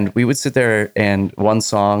 And we would sit there and one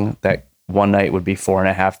song that one night would be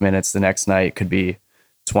 4.5 minutes. The next night could be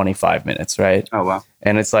 25 minutes. Right. Oh, wow.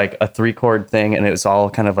 And it's like a 3-chord thing. And it was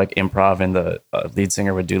all kind of like improv. And the lead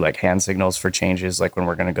singer would do like hand signals for changes, like when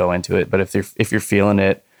we're going to go into it. But if you're feeling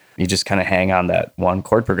it, you just kind of hang on that one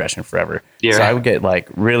chord progression forever. Yeah. So I would get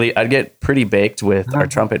I'd get pretty baked with our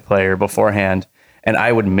trumpet player beforehand, and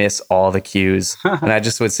I would miss all the cues. And I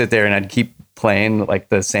just would sit there and I'd keep playing like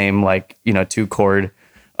the same, 2-chord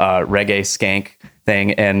reggae skank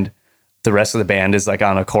thing. And the rest of the band is like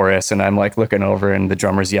on a chorus and I'm like looking over and the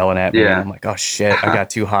drummer's yelling at me. And I'm like, oh shit, I got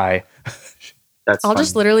too high. I'll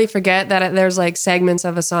just literally forget that there's like segments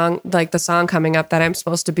of a song, like the song coming up that I'm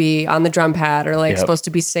supposed to be on the drum pad or like supposed to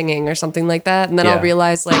be singing or something like that. And then I'll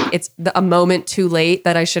realize like it's a moment too late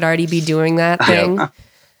that I should already be doing that thing.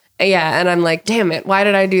 Yeah. And I'm like, damn it, why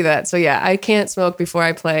did I do that? So yeah, I can't smoke before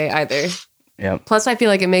I play either. Yeah. Plus I feel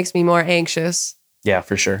like it makes me more anxious. Yeah,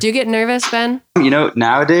 for sure. Do you get nervous, Ben? You know,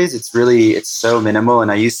 nowadays it's so minimal.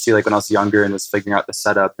 And I used to, like when I was younger and was figuring out the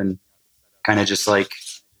setup and kind of just like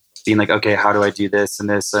being like, okay, how do I do this and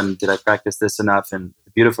this? And did I practice this enough? And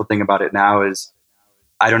the beautiful thing about it now is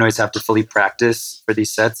I don't always have to fully practice for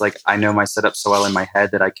these sets. Like I know my setup so well in my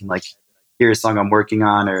head that I can like hear a song I'm working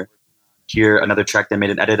on or hear another track that I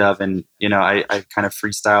made an edit of. And, you know, I kind of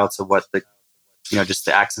freestyle to what the, you know, just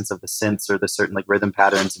the accents of the synths or the certain like rhythm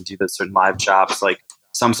patterns and do the certain live chops. Like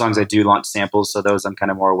some songs I do launch samples. So those I'm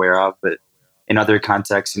kind of more aware of, but in other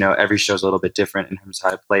contexts, you know, every show's a little bit different in terms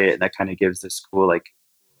of how I play it. And that kind of gives this cool, like,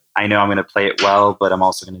 I know I'm going to play it well, but I'm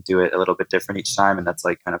also going to do it a little bit different each time. And that's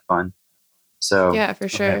like kind of fun. So yeah, for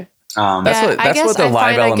sure. Okay. That's what the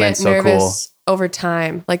live element's so cool. Over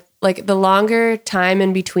time, like the longer time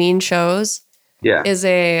in between shows is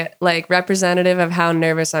a like representative of how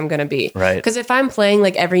nervous I'm going to be. Right. Because if I'm playing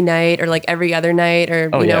like every night or like every other night or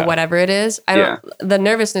you know, whatever it is, the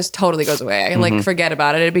nervousness totally goes away. I like forget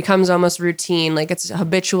about it. It becomes almost routine. Like it's a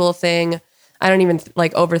habitual thing. I don't even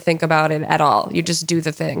like overthink about it at all. You just do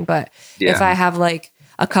the thing. But if I have like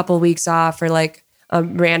a couple weeks off or like a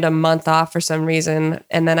random month off for some reason,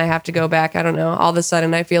 and then I have to go back, I don't know, all of a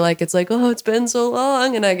sudden I feel like it's like, oh, it's been so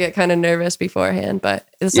long, and I get kind of nervous beforehand. But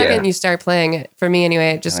the second you start playing it, for me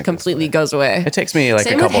anyway, it just completely goes away. It takes me like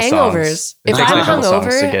Same a couple with hangovers. songs. If I'm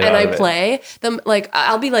hungover and I play them, like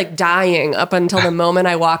I'll be like dying up until the moment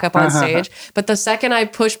I walk up on stage. But the second I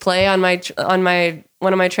push play on my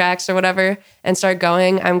one of my tracks or whatever and start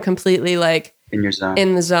going, I'm completely like in your zone,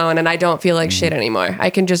 in the zone, and I don't feel like shit anymore. I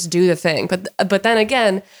can just do the thing. But then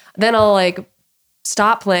again, then I'll like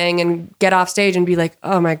stop playing and get off stage and be like,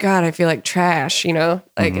 oh my God, I feel like trash, you know?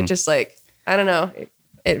 Like it just like, I don't know.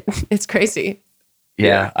 It's crazy.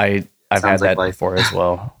 Yeah. I've had that before as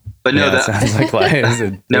well. But no, that sounds like life. It's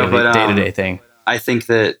a day-to-day thing. I think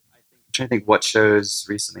that I'm trying to think what shows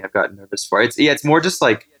recently I've gotten nervous for. It's more just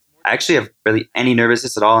like, I actually have really any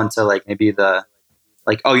nervousness at all until like maybe you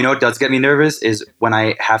know what does get me nervous is when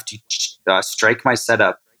I have to strike my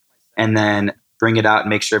setup and then bring it out and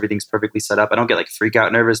make sure everything's perfectly set up. I don't get like freak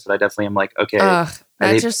out nervous, but I definitely am like, okay,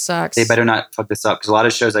 that just sucks. They better not fuck this up, because a lot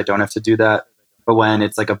of shows I don't have to do that. But when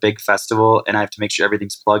it's like a big festival and I have to make sure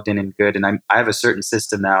everything's plugged in and good, and I have a certain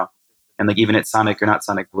system now, and like even at Sonic or not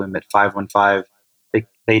Sonic Bloom at 515,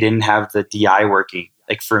 they didn't have the DI working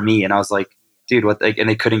like for me, and I was like, dude, what? Like, and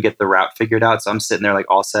they couldn't get the route figured out. So I'm sitting there like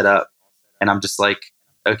all set up, and I'm just like,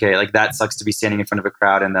 okay, like that sucks to be standing in front of a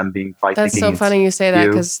crowd and them being probably. That's so funny you say that,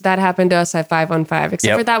 because that happened to us at 515.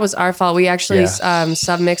 Except for that was our fault. We actually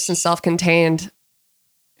submixed and self-contained.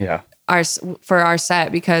 Yeah. For our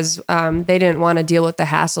set, because they didn't want to deal with the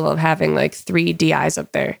hassle of having like 3 DIs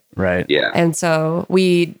up there. Right. Yeah. And so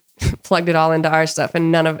we plugged it all into our stuff,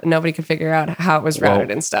 and nobody could figure out how it was routed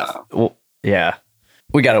and stuff. Well, yeah.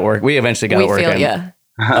 We got it work. We eventually got it working.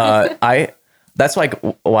 That's like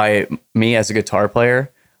why me as a guitar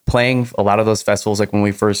player, playing a lot of those festivals, like when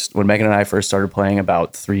Megan and I first started playing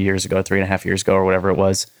about 3.5 years ago or whatever it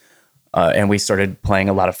was, and we started playing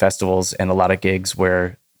a lot of festivals and a lot of gigs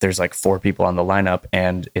where there's like 4 people on the lineup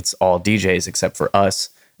and it's all DJs except for us.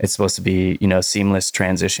 It's supposed to be, you know, seamless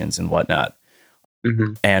transitions and whatnot.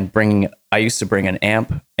 and I used to bring an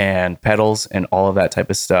amp and pedals and all of that type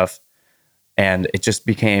of stuff. And it just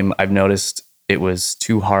became, I've noticed it was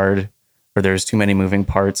too hard, or there's too many moving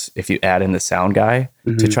parts if you add in the sound guy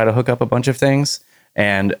to try to hook up a bunch of things.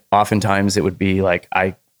 And oftentimes it would be like,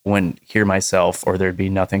 I wouldn't hear myself, or there'd be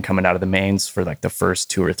nothing coming out of the mains for like the first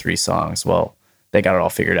 2 or 3 songs. Well, they got it all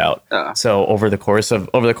figured out. So over the course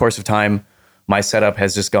of time, my setup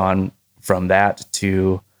has just gone from that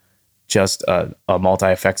to just a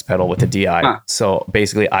multi-effects pedal with a DI. So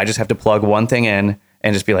basically I just have to plug one thing in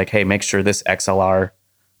and just be like, hey, make sure this XLR,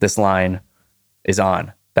 this line is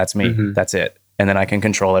on. That's me. That's it. And then I can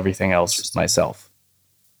control everything else myself.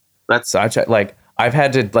 So I've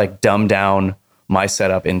had to like dumb down my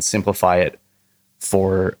setup and simplify it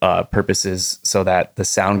for purposes so that the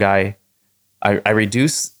sound guy, I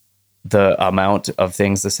reduce the amount of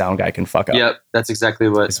things the sound guy can fuck up. Yep, that's exactly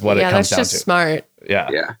what it comes down to. Yeah, that's just smart.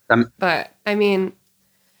 Yeah. But I mean,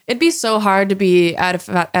 it'd be so hard to be at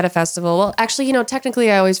a festival. Well, actually,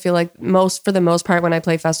 technically, I always feel like for the most part, when I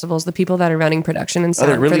play festivals, the people that are running production and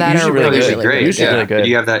sound for that are really great. Usually good.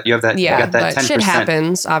 You have that. You got that 10%. Shit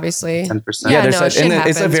happens, obviously. 10%. Yeah, no, shit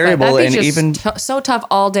happens. It's a variable, and even so tough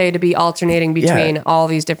all day to be alternating between all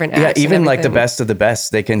these different acts. Yeah, even like the best of the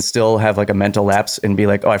best, they can still have like a mental lapse and be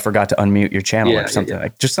like, "Oh, I forgot to unmute your channel," or something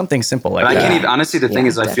like just something simple like that. I can't even. Honestly, the thing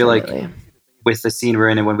is, I feel like with the scene we're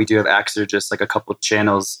in, and when we do have acts that are just like a couple of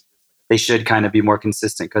channels, they should kind of be more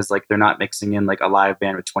consistent, because like they're not mixing in like a live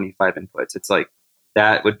band with 25 inputs. It's like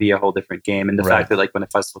that would be a whole different game. And the fact that like when a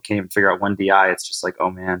festival can't even figure out one DI, it's just like,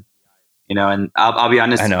 oh man, And I'll be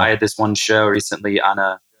honest, I had this one show recently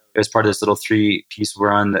it was part of this little 3-piece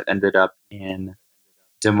run that ended up in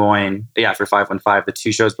Des Moines. Yeah, for 515. The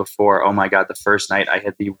 2 shows before, oh my God, the first night I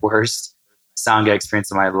had the worst sound guy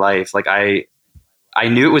experience of my life. Like I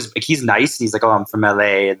knew it was like, he's nice. And he's like, oh, I'm from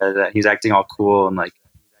LA. And he's acting all cool.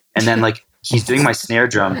 And then like he's doing my snare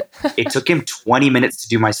drum. It took him 20 minutes to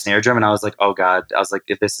do my snare drum. And I was like, oh God. I was like,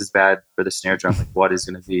 if this is bad for the snare drum, like what is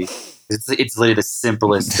going to be? It's literally the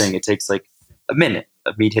simplest thing. It takes like a minute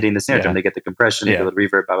of me hitting the snare drum. They get the compression, they get the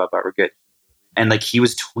reverb, blah, blah, blah. We're good. And like he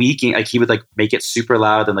was tweaking, like he would like make it super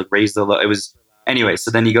loud and like raise the low. It was anyway. So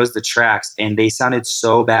then he goes to tracks and they sounded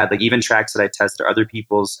so bad. Like even tracks that I test are other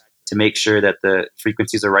people's to make sure that the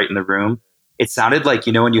frequencies are right in the room. It sounded like,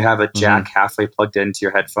 when you have a jack halfway plugged into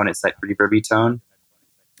your headphone, it's that reverby tone.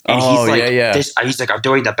 And he's like, he's like, I'm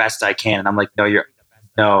doing the best I can. And I'm like,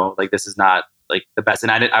 no, like this is not like the best.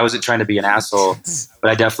 And I wasn't trying to be an asshole,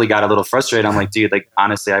 but I definitely got a little frustrated. I'm like, dude, like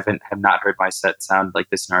honestly, have not heard my set sound like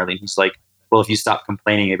this gnarly. And he's like, well, if you stop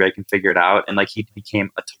complaining, maybe I can figure it out. And like he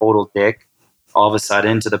became a total dick all of a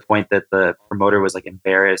sudden, to the point that the promoter was like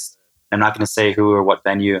embarrassed. I'm not going to say who or what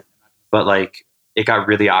venue, but like it got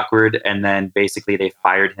really awkward. And then basically they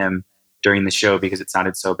fired him during the show because it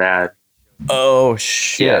sounded so bad. Oh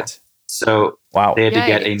shit. Yeah. So they had to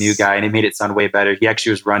get a new guy, and it made it sound way better. He actually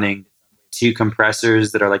was running 2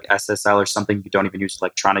 compressors that are like SSL or something. You don't even use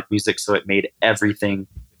electronic music. So it made everything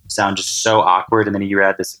sound just so awkward. And then you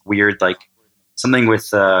had this weird, like something with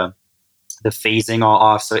the phasing all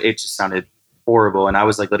off. So it just sounded horrible. And I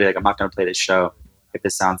was like, literally like, I'm not going to play this show if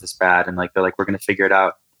this sounds this bad. And like, they're like, we're going to figure it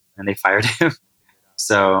out. And they fired him.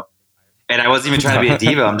 So, and I wasn't even trying to be a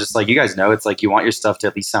diva. I'm just like, you guys know, it's like, you want your stuff to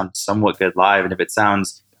at least sound somewhat good live. And if it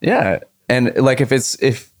sounds, and like,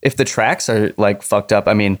 if the tracks are like fucked up,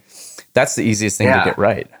 I mean, that's the easiest thing to get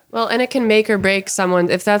right. Well, and it can make or break someone.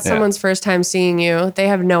 If that's someone's first time seeing you, they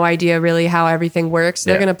have no idea really how everything works.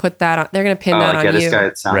 They're going to put that on, they're going to pin that on you. This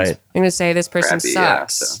guy sounds They're going to say this person crappy,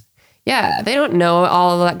 sucks. Yeah, they don't know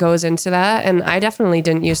all of that goes into that. And I definitely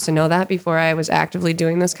didn't used to know that before I was actively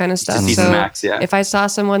doing this kind of stuff. So max, if I saw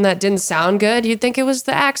someone that didn't sound good, you'd think it was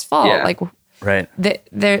the act's fault. Yeah.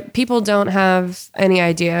 Like, people don't have any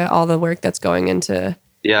idea all the work that's going into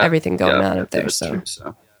everything going on up there. So.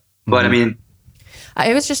 But I mean,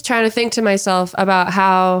 I was just trying to think to myself about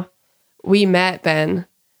how we met, Ben,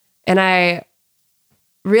 and I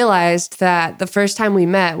realized that the first time we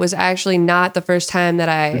met was actually not the first time that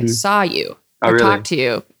I saw you or talked to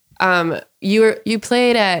you. You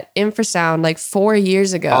played at Infrasound like 4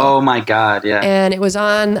 years ago. Oh my God, yeah. And it was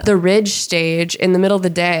on the Ridge stage in the middle of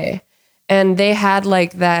the day, and they had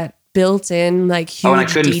like that built-in like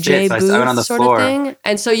huge DJ booth I went on the sort floor. Of thing.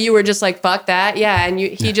 And so you were just like, fuck that. Yeah. And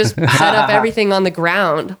he just set up everything on the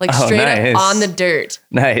ground, like straight up on the dirt.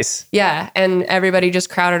 Nice. Yeah. And everybody just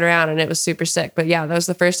crowded around and it was super sick. But yeah, that was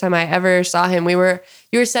the first time I ever saw him. You were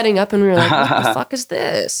setting up and we were like, what the fuck is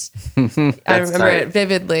this? I remember it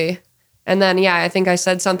vividly. And then, I think I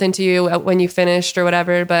said something to you when you finished or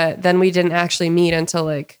whatever, but then we didn't actually meet until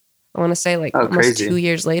like I want to say like almost crazy. 2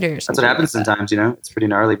 years later. That's what happens like sometimes, you know. It's pretty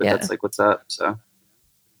gnarly, but that's like what's up. So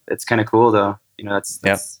it's kind of cool, though. You know,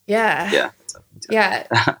 that's yeah.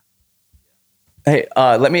 Hey,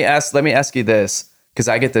 let me ask you this, because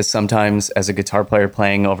I get this sometimes as a guitar player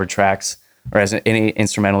playing over tracks, or as any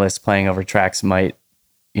instrumentalist playing over tracks might,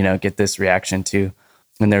 you know, get this reaction too.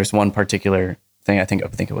 And there's one particular thing, I think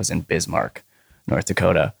it was in Bismarck, North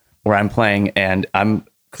Dakota, where I'm playing, and I'm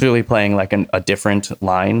clearly playing like a different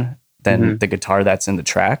line than the guitar that's in the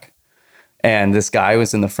track. And this guy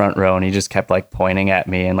was in the front row, and he just kept like pointing at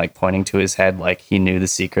me and like pointing to his head, like he knew the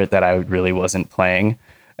secret that I really wasn't playing.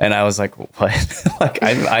 And I was like, what? Like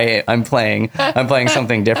I'm playing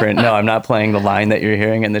something different. No, I'm not playing the line that you're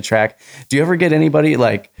hearing in the track. Do you ever get anybody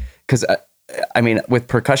like, because I mean, with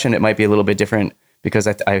percussion, it might be a little bit different, because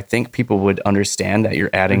I think people would understand that you're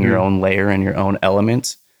adding your own layer and your own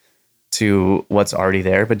element to what's already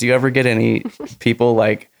there. But do you ever get any people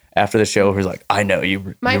like after the show who's like, I know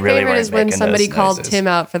you. My you really favorite is when somebody called noises. Tim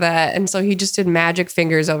out for that, and so he just did magic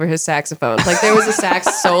fingers over his saxophone. Like there was a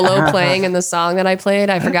sax solo playing in the song that I played.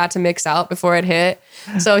 I forgot to mix out before it hit,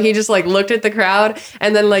 so he just like looked at the crowd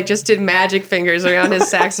and then like just did magic fingers around his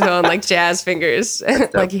saxophone, like jazz fingers.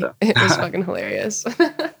 Like it was fucking hilarious.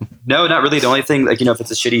 No, not really. The only thing, like, you know, if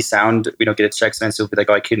it's a shitty sound, we don't get it checked. Sometimes he'll be like,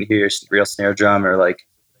 oh, I couldn't hear your real snare drum, or like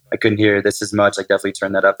I couldn't hear this as much. Like definitely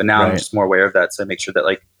turn that up. And now I'm just more aware of that, so I make sure that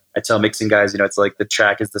like I tell mixing guys, you know, it's like the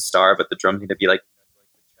track is the star, but the drums need to be like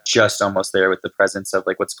just almost there with the presence of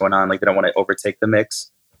like what's going on. Like they don't want to overtake the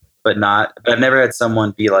mix, but I've never had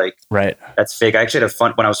someone be like, right, that's fake. I actually had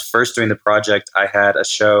fun when I was first doing the project. I had a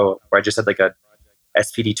show where I just had like a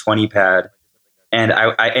SPD 20 pad, and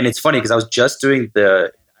and it's funny because I was just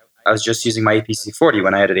using my APC 40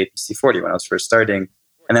 when I had an APC 40 when I was first starting,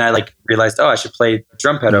 and then I like realized, oh, I should play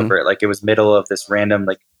drum pad over it. Like it was middle of this random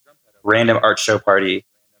art show party.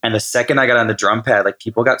 And the second I got on the drum pad, like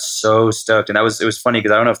people got so stoked. And it was funny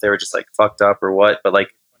because I don't know if they were just like fucked up or what, but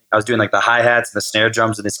like I was doing like the hi-hats and the snare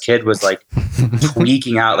drums, and this kid was like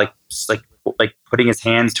tweaking out, like putting his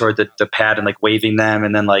hands toward the pad and like waving them.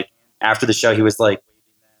 And then like after the show, he was like,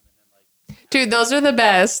 dude, those are the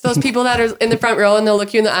best. Those people that are in the front row and they'll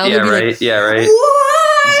look you in the eye and they'll be like, yeah, right.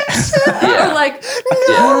 What? Or like,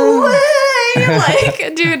 no way.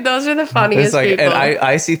 Like, dude, those are the funniest people. And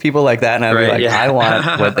I see people like that, and I'm like, I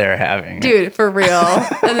want what they're having. Dude, for real.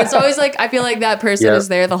 And it's always like, I feel like that person is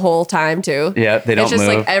there the whole time too. Yeah, they don't move. It's just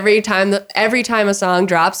like every time a song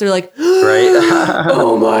drops, they're like,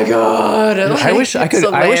 oh my God. Like, I wish I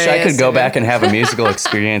could go back and have a musical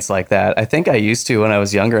experience like that. I think I used to when I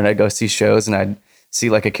was younger, and I'd go see shows and I'd see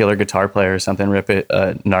like a killer guitar player or something rip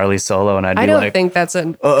a gnarly solo, and I'd be like, I don't think that's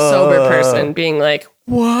a sober person being like,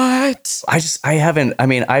 what?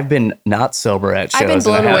 I've been not sober at shows. I've been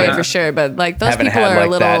blown away for sure, but like those people are a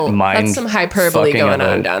little, that's some hyperbole going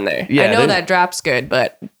on down there. Yeah, I know that drop's good,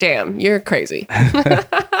 but damn, you're crazy.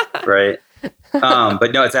 Right.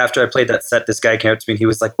 But no, it's after I played that set, this guy came up to me and he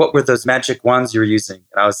was like, what were those magic wands you were using?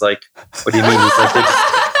 And I was like, what do you mean? He's like, they're just...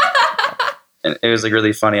 And it was like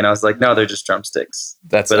really funny. And I was like, no, they're just drumsticks.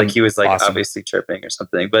 But like he was like awesome. Obviously chirping or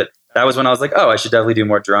something. But that was when I was like, oh, I should definitely do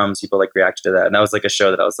more drums. People like reacted to that. And that was like a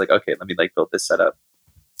show that I was like, okay, let me like build this setup.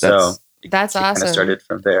 That's awesome. Kind of started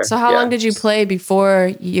from there. So how long did you play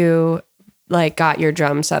before you like got your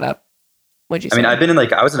drum set up? What'd you say? I mean, I've been in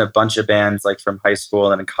I was in a bunch of bands like from high school,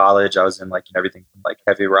 and then in college I was in like everything from like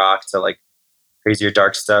heavy rock to like crazier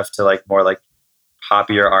dark stuff to like more like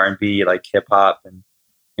poppier R&B, like hip hop. And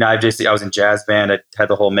I was in jazz band. I had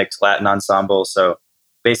the whole mixed Latin ensemble. So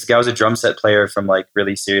basically I was a drum set player from like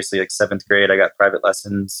really seriously like 7th grade. I got private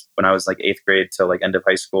lessons when I was like 8th grade till like end of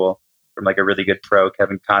high school from like a really good pro,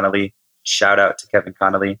 Kevin Connolly. Shout out to Kevin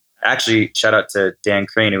Connolly. Actually, shout out to Dan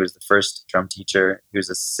Crane, who was the first drum teacher. He was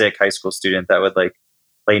a sick high school student that would like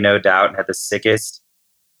play No Doubt and had the sickest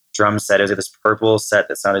drum set. It was like this purple set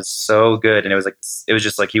that sounded so good. And it was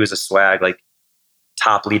just like, he was a swag, like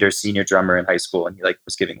top leader, senior drummer in high school. And he like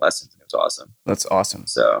was giving lessons, and it was awesome. That's awesome.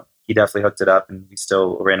 So he definitely hooked it up, and we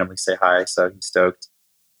still randomly say hi. So he's stoked.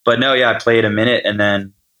 But no, yeah, I played a minute, and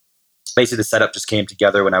then basically the setup just came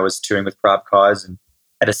together when I was touring with Prob Cause and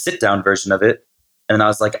had a sit down version of it. And then I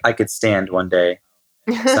was like, I could stand one day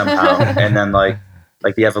somehow. And then like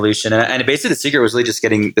the evolution. And basically the secret was really just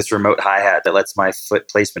getting this remote hi-hat that lets my foot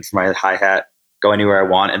placement for my hi-hat go anywhere I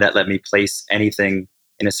want. And that let me place anything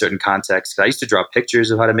in a certain context. 'Cause I used to draw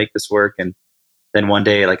pictures of how to make this work. And then one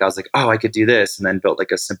day, like I was like, oh, I could do this. And then built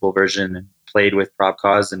like a simple version and played with Prob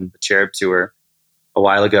Cause and the Cherub Tour a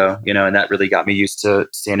while ago, and that really got me used to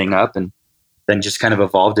standing up, and then just kind of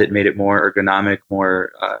evolved it, made it more ergonomic,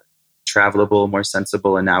 more travelable, more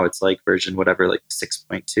sensible, and now it's like version whatever, like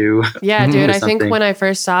 6.2. Yeah, dude. I think something. when I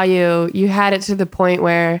first saw you, you had it to the point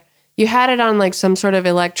where you had it on like some sort of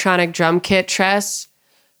electronic drum kit truss,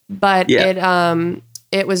 but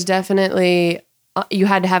it was definitely you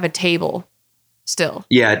had to have a table still.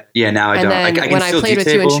 Yeah. Now I and don't. then I can when I still played do with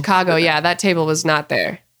you in table. Chicago, that table was not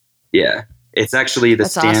there. Yeah, it's actually the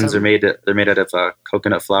That's stands awesome. they're made out of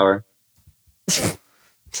coconut flour.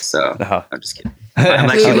 So Oh. I'm just kidding. I'm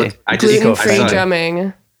actually Gluten-free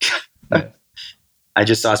drumming. I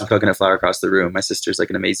just saw some coconut flour across the room. My sister's like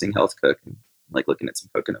an amazing health cook. And I'm like looking at some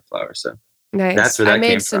coconut flour. So Nice. that's where that I made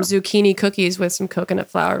came some from. zucchini cookies with some coconut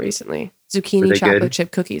flour recently. Were Zucchini they chocolate good?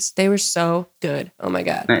 chip cookies. They were so good. Oh my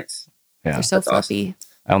God. Nice. Yeah. They're so That's fluffy.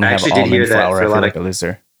 I only I have actually did hear almond that flour. for I a feel lot like of- a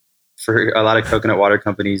loser. For a lot of coconut water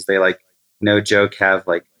companies, they like, no joke, have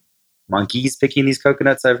like monkeys picking these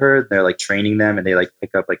coconuts. I've heard they're like training them, and they like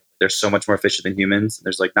pick up like they're so much more efficient than humans.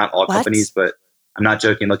 There's like not all What? companies, but I'm not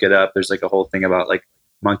joking. Look it up. There's like a whole thing about like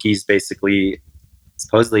monkeys basically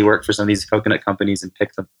supposedly work for some of these coconut companies and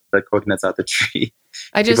pick the coconuts out the tree.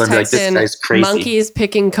 I just People are like, typed "This in guy's crazy." monkeys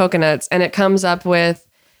picking coconuts, and it comes up with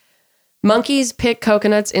monkeys pick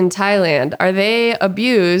coconuts in Thailand. Are they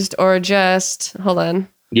abused or just, hold on.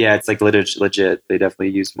 Yeah, it's like legit. They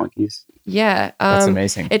definitely use monkeys. Yeah. That's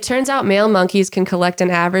amazing. It turns out male monkeys can collect an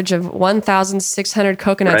average of 1,600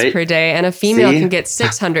 coconuts Right? per day, and a female See? can get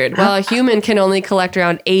 600, while a human can only collect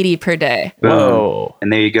around 80 per day. Whoa.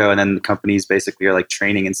 And there you go. And then the companies basically are like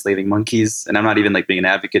training enslaving monkeys. And I'm not even like being an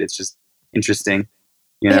advocate. It's just interesting.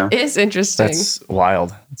 You know, It is interesting. That's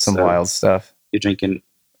wild. Some So- wild stuff. you're drinking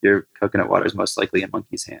your coconut water is most likely in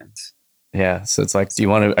monkey's hands. Yeah. So it's like, do you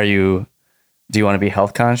want to be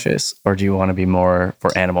health conscious, or do you want to be more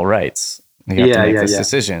for animal rights? You have to Yeah, make yeah, this yeah.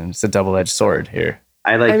 decision. It's a double-edged sword here.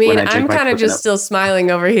 I like I mean, when I drink I'm my kind of just coconut- still smiling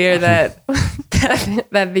over here that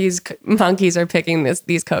that these monkeys are picking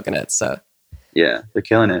these coconuts. So Yeah, they're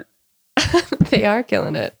killing it. they are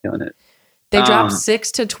killing it. Killing it. They drop Um,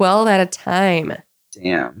 6 to 12 at a time.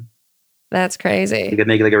 Damn. That's You crazy. could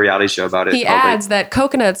make like a reality show about it. He called, like, adds that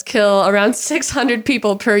coconuts kill around 600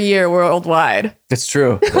 people per year worldwide. It's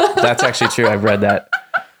true. That's actually true. I've read that.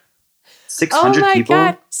 600 Oh my people.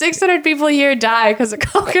 God. 600 people a year die because a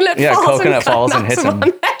coconut Yeah, falls coconut and falls and knocks hits them them.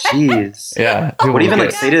 on the head. Jeez. Yeah. What do you even People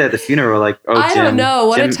like say to that at the funeral? Like, oh, I Jim, don't know.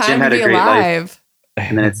 What Jim, a time Jim to had be a great life. alive.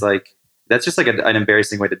 And then it's like, that's just like an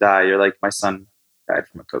embarrassing way to die. You're like, my son died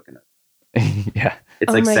from a coconut. get- yeah. It's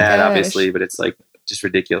Oh like my sad, gosh. obviously, but it's like just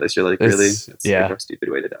ridiculous. You're like, It's- really? It's yeah. like a stupid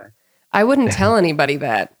way to die. I wouldn't tell anybody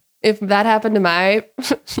that. If that happened to my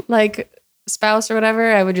like spouse or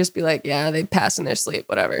whatever, I would just be like, yeah, they pass in their sleep,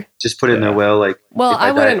 whatever. Just put it in their Yeah. will. Like, Well, if I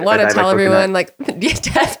die- wouldn't if want I to die by tell coconut- everyone like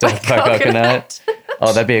death by Death by coconut.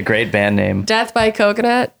 Oh, that'd be a great band name. Death by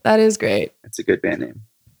coconut. That is great. That's a good band name.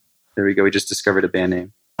 There we go. We just discovered a band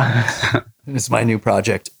name. It's my new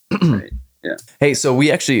project. Right. Yeah. Hey, so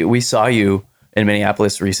we saw you in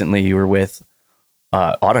Minneapolis recently. You were with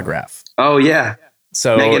Autograph. Oh, yeah.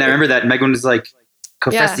 So Megan, I remember that. Megan was like,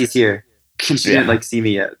 Yeah. Kofesti's here. She didn't like see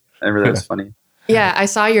me yet. I remember that was funny. Yeah, I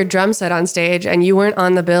saw your drum set on stage and you weren't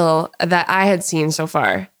on the bill that I had seen so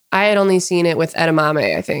far. I had only seen it with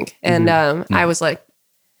Edamame, I think. And I was like,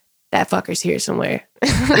 that fucker's here somewhere.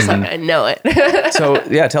 I was like, I know it. So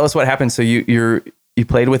yeah, tell us what happened. So you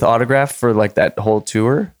played with Autograph for like that whole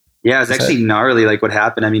tour. Yeah, it was actually gnarly. Like what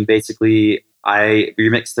happened. I mean, basically, I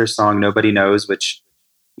remixed their song "Nobody Knows," which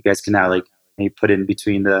you guys can now like maybe put in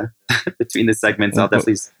between the between the segments. I'll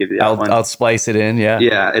definitely give you that one. I'll splice it in. Yeah.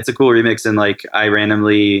 Yeah, it's a cool remix, and like I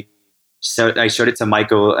randomly, so I showed it to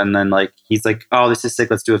Michael, and then like he's like, "Oh, this is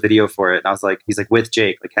sick. Let's do a video for it." And I was like, he's like with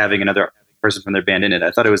Jake, like having another person from their band in it.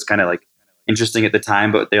 I thought it was kind of like interesting at the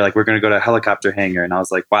time, but they're like, "We're gonna go to a helicopter hangar," and I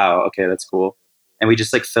was like, "Wow, okay, that's cool." And we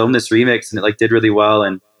just like filmed this remix, and it like did really well,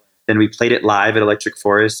 and then we played it live at Electric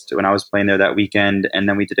Forest when I was playing there that weekend, and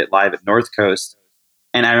then we did it live at North Coast.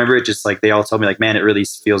 And I remember it just like they all told me like, "Man, it really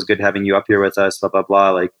feels good having you up here with us." Blah blah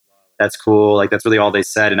blah. Like that's cool. Like that's really all they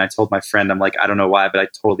said. And I told my friend, I'm like, I don't know why, but I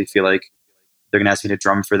totally feel like they're gonna ask me to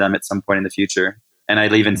drum for them at some point in the future. And I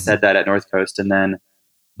even said that at North Coast. And then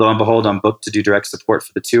lo and behold, I'm booked to do direct support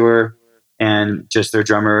for the tour. And just their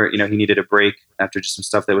drummer, you know, he needed a break after just some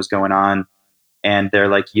stuff that was going on. And they're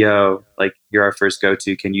like, "Yo, like you're our first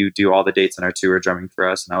go-to. Can you do all the dates on our tour drumming for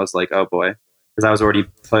us?" And I was like, "Oh boy," because I was already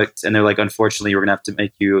booked. And they're like, "Unfortunately, we're gonna have to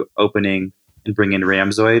make you opening and bring in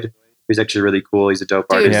Ramzoid, who's actually really cool. He's a dope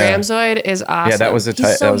Dude, artist. Yeah. Ramzoid is awesome. Yeah, that was a He's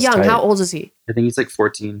tight- so that was young. tight. How old is he? I think he's like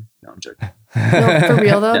 14. No, I'm joking. No, for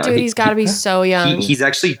real though, No, dude, he's got to be so young. He's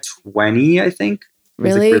actually 20, I think. He's,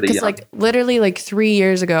 Really? like, Because young. like literally like 3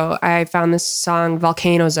 years ago, I found this song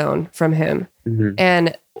 "Volcano Zone" from him, Mhm.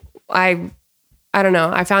 and I don't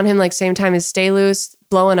know. I found him like same time as Stay Loose,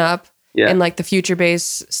 blowing up in like the future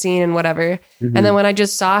bass scene and whatever. And then when I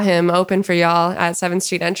just saw him open for y'all at 7th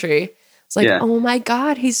Street Entry, it's like, oh my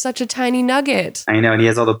God, he's such a tiny nugget. I know. And he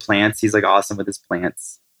has all the plants. He's like awesome with his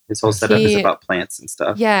plants. His whole setup is about plants and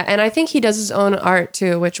stuff. Yeah. And I think he does his own art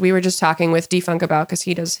too, which we were just talking with D-Funk about because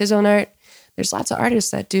he does his own art. There's lots of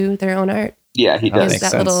artists that do their own art. Yeah, he does. He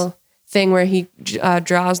has that little thing where he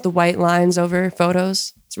draws the white lines over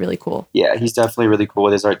photos. It's really cool. Yeah, he's definitely really cool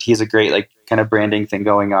with his art. He has a great like kind of branding thing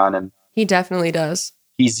going on, and he definitely does.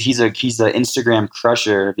 He's a Instagram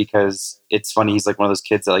crusher because it's funny. He's like one of those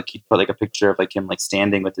kids that like he'd put like a picture of like him like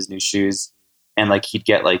standing with his new shoes, and like he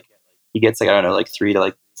gets like I don't know like 3,000 to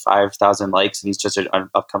like 5,000 likes, and he's just an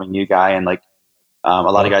upcoming new guy. And like a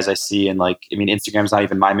lot of guys I see, and like I mean Instagram's not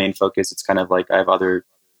even my main focus. It's kind of like I have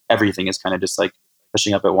everything is kind of just like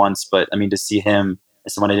pushing up at once. But I mean to see him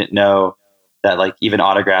as someone I didn't know, that like even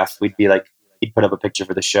Autograph, we'd be like he'd put up a picture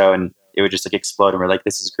for the show and it would just like explode, and we're like,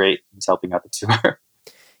 this is great. He's helping out the tour.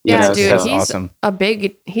 Yeah, dude, so. he's awesome.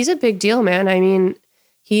 He's a big deal, man. I mean,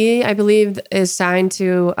 he, I believe, is signed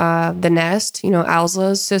to The Nest,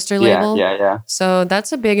 Alsla's sister label. Yeah. So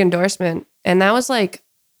that's a big endorsement. And that was like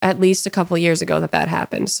at least a couple of years ago that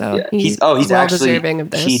happened. So he's well actually deserving of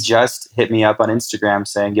this. He just hit me up on Instagram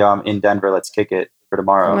saying, yo, I'm in Denver. Let's kick it for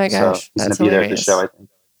tomorrow. Oh my gosh. So he's going to be there at the show, I think.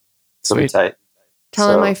 So be tight.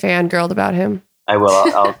 Tell him I fangirled about him. I will.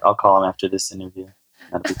 I'll call him after this interview.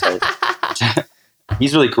 That'll be tight.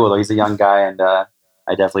 He's really cool though. He's a young guy, and I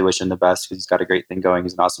definitely wish him the best because he's got a great thing going.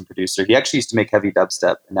 He's an awesome producer. He actually used to make heavy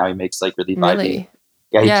dubstep, and now he makes like really vibey. Really?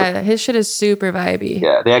 Yeah, his shit is super vibey.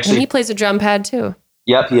 Yeah, and he plays a drum pad too.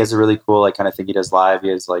 Yep, he has a really cool like kind of thing he does live. He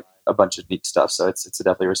has like a bunch of neat stuff, so it's a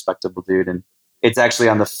definitely respectable dude. And it's actually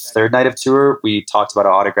on the third night of tour. We talked about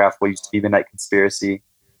an Autograph. We used to be Midnight Conspiracy,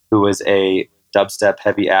 who was a dubstep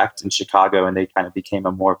heavy act in Chicago, and they kind of became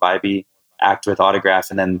a more vibey act with Autograph,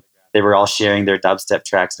 and then they were all sharing their dubstep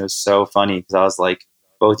tracks, and it was so funny because I was like,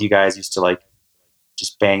 both you guys used to like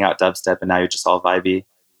just bang out dubstep, and now you're just all vibey.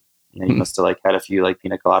 You must have like had a few like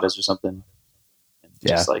pina coladas or something, and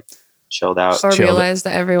just like chilled out, or realized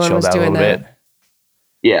that everyone was doing that. Bit.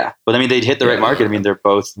 Yeah, but I mean, they'd hit the right market. I mean, they're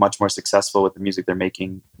both much more successful with the music they're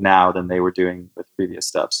making now than they were doing with previous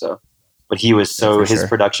stuff. So, but he was his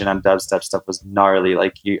production on dubstep stuff was gnarly.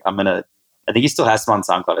 Like I think he still has some on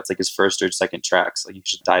SoundCloud. It's like his first or second tracks. Like you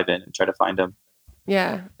should dive in and try to find him.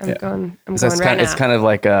 Yeah, I'm going right now. It's kind of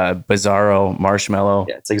like a Bizarro Marshmello.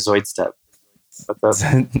 Yeah, it's like Zoid Step.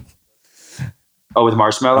 Oh, with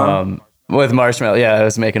Marshmello? With Marshmello, yeah. I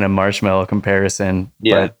was making a Marshmello comparison,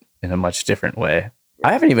 but in a much different way.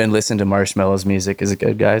 I haven't even listened to Marshmello's music. Is it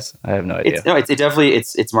good, guys? I have no idea. It's definitely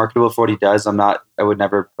it's marketable for what he does. I would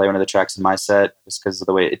never play one of the tracks in my set just because of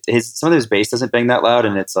the way some of his bass doesn't bang that loud,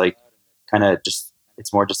 and it's like kind of just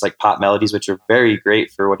it's more just like pop melodies, which are very great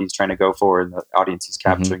for what he's trying to go for and the audience he's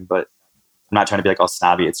capturing. But I'm not trying to be like all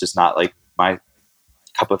snobby. It's just not like my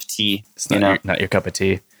cup of tea. It's not your cup of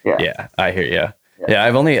tea. Yeah, I hear you. Yeah, I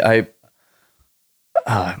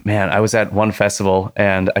was at one festival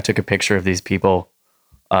and I took a picture of these people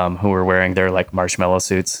who were wearing their like Marshmello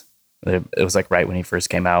suits. It was like right when he first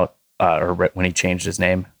came out, or right when he changed his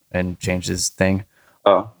name and changed his thing.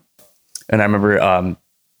 Oh, and I remember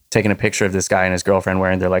taking a picture of this guy and his girlfriend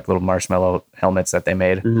wearing their like little Marshmello helmets that they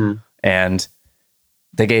made, and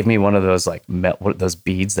they gave me one of those like those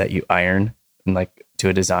beads that you iron and like to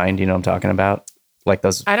a design. Do you know what I'm talking about? Like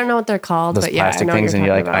those, I don't know what they're called, those but plastic I know things, and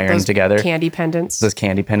you like iron those together. Candy pendants. Those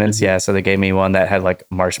candy pendants, yeah. So they gave me one that had like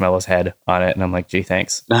Marshmello's head on it, and I'm like, gee,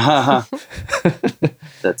 thanks. I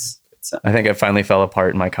think it finally fell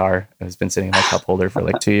apart in my car. It's been sitting in my cup holder for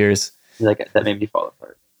like 2 years. Like that made me fall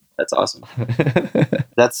apart. That's awesome.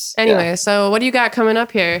 Anyway. So what do you got coming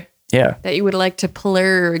up here? Yeah, that you would like to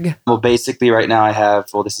plug? Well, basically, right now I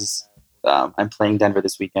have. Well, this is. I'm playing Denver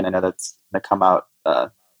this weekend. I know that's gonna come out.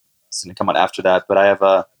 It's going to come out after that, but I have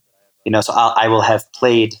so I will have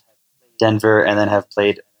played Denver and then have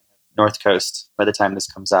played North Coast by the time this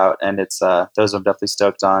comes out, and it's those I'm definitely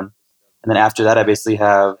stoked on. And then after that, I basically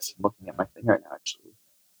have, I'm looking at my thing right now, actually,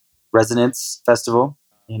 Resonance Festival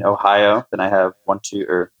in Ohio. Then I have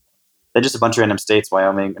then just a bunch of random states,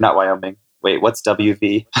 not Wyoming. Wait, what's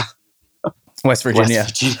WV? West Virginia. I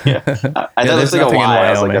thought it was like a Y.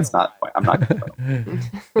 I was like, that's not. I'm not going to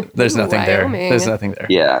There's nothing there. There's nothing there.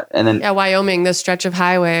 Yeah, and then Wyoming, this stretch of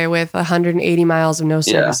highway with 180 miles of no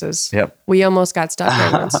services. Yep. We almost got stuck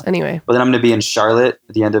there once. Anyway. Well, then I'm going to be in Charlotte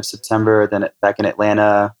at the end of September. Then back in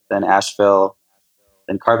Atlanta. Then Asheville.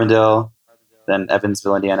 Then Carbondale. Then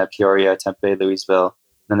Evansville, Indiana, Peoria, Tempe, Louisville.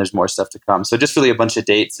 And then there's more stuff to come. So just really a bunch of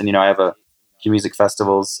dates. And I have a few music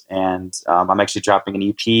festivals, and I'm actually dropping an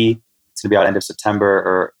EP. It's going to be out end of September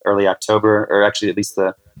or early October, or actually at least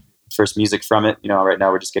the first music from it. Right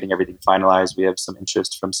now we're just getting everything finalized. We have some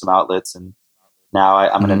interest from some outlets, and now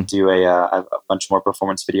I'm going to do a bunch more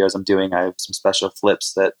performance videos. I have some special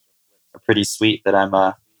flips that are pretty sweet that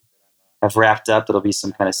I've wrapped up. That'll be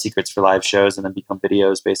some kind of secrets for live shows and then become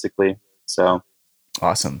videos basically. So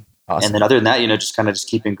awesome. And then other than that, just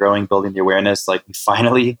keeping growing, building the awareness. Like we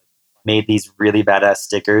finally made these really badass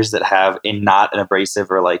stickers that have not an abrasive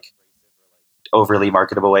or like overly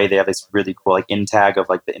marketable way. They have this really cool like in tag of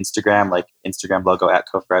like the Instagram logo at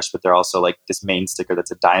CoFresh, but they're also like this main sticker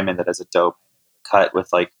that's a diamond that has a dope cut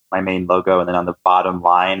with like my main logo. And then on the bottom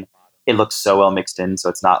line, it looks so well mixed in. So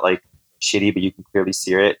it's not like shitty, but you can clearly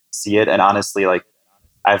see it. And honestly, like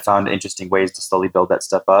I've found interesting ways to slowly build that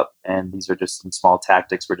stuff up. And these are just some small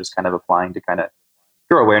tactics we're just kind of applying to kind of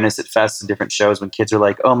grow awareness at fests and different shows when kids are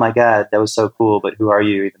like, oh my God, that was so cool. But who are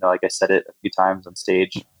you? Even though like I said it a few times on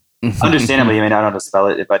stage. Understandably, I mean, I don't know how to spell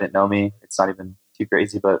it. If I didn't know me, it's not even too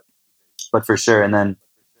crazy, but for sure. And then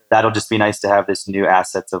that'll just be nice to have this new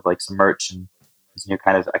assets of like some merch and these new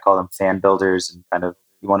kind of, I call them fan builders, and kind of,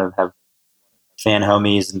 you want to have fan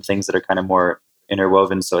homies and things that are kind of more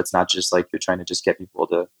interwoven. So it's not just like you're trying to just get people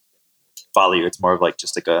to follow you. It's more of like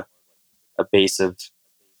just like a base of,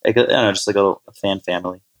 like I don't know, just like a fan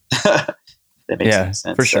family. That makes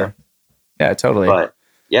sense. For sure. Yeah, totally. But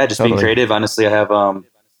yeah, just being creative. Honestly, I have,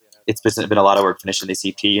 it's been a lot of work finishing this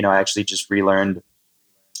EP. I actually just relearned,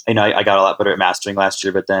 I got a lot better at mastering last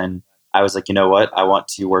year, but then I was like, you know what? I want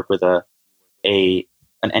to work with an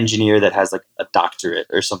engineer that has like a doctorate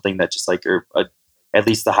or something that just like, at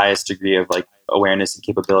least the highest degree of like awareness and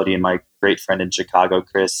capability. And my great friend in Chicago,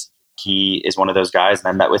 Chris, he is one of those guys. And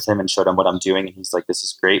I met with him and showed him what I'm doing. And he's like, this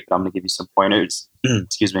is great, but I'm going to give you some pointers.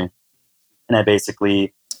 Excuse me. And I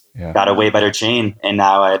basically got a way better chain. And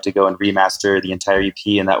now I had to go and remaster the entire EP.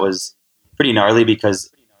 And that was pretty gnarly because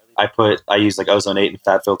I used like Ozone 8 and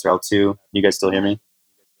Fat Filter L2. You guys still hear me?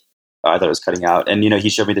 I thought it was cutting out. And, he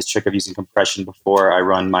showed me this trick of using compression before I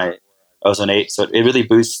run my Ozone 8. So it really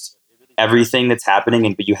boosts everything that's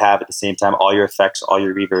happening. But you have at the same time, all your effects, all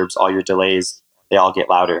your reverbs, all your delays, they all get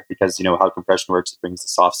louder because, how compression works, it brings the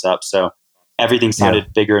softs up. So everything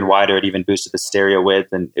sounded bigger and wider. It even boosted the stereo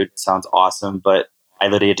width and it sounds awesome. But I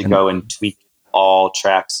literally had to go and tweak all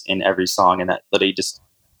tracks in every song. And that literally just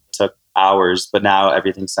took hours, but now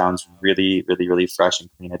everything sounds really, really, really fresh and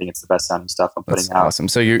clean. I think it's the best sounding stuff I'm putting out. Awesome.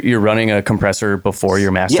 So you're running a compressor before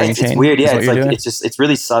your mastering chain? It's weird. Yeah, it's like it's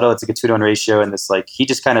really subtle. It's like a 2-to-1 ratio, and this like he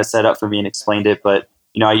just kind of set up for me and explained it. But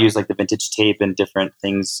I use like the vintage tape and different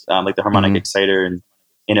things, like the harmonic exciter and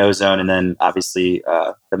in Ozone, and then obviously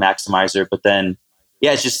the maximizer. But then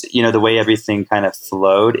it's just the way everything kind of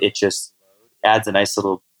flowed. It just adds a nice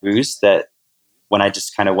little boost that when I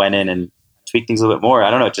just kind of went in and tweak things a little bit more.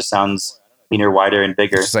 I don't know. It just sounds cleaner, wider, and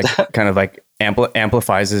bigger. Just like kind of like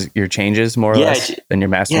amplifies your changes more or less than your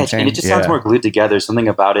mastering chain. And it just sounds more glued together. Something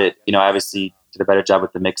about it, I obviously did a better job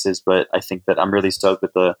with the mixes, but I think that I'm really stoked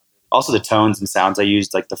with also the tones and sounds I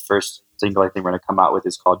used. Like the first single I think we're going to come out with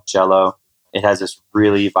is called Jello. It has this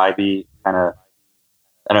really vibey kind of,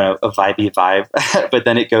 I don't know, a vibey vibe, but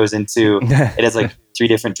then it goes into, it has like 3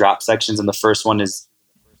 different drop sections. And the first one is,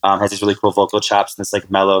 has these really cool vocal chops and this like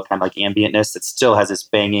mellow kind of like ambientness that still has this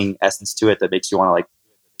banging essence to it that makes you want to like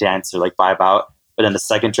dance or like vibe out. But then the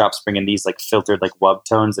second drop's bringing these like filtered like wub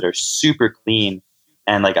tones that are super clean.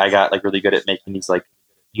 And like I got like really good at making these like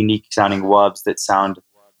unique sounding wubs that sound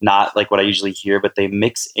not like what I usually hear, but they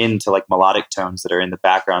mix into like melodic tones that are in the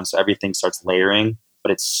background. So everything starts layering,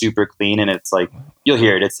 but it's super clean. And it's like, you'll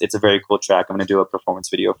hear it. It's a very cool track. I'm going to do a performance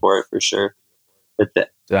video for it for sure.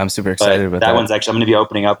 I'm super excited about that. That one's actually, I'm going to be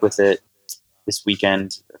opening up with it this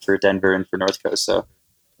weekend for Denver and for North Coast. So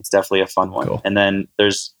it's definitely a fun one. Cool. And then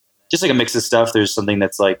there's just like a mix of stuff. There's something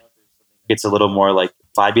that's like, gets a little more like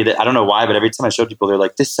vibey that I don't know why, but every time I show people, they're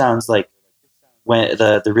like, this sounds like when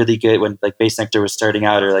the really good, when like Bass Nectar was starting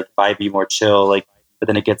out, or like vibey, more chill, like, but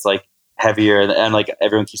then it gets like heavier. And like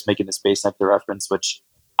everyone keeps making this Bass Nectar reference, which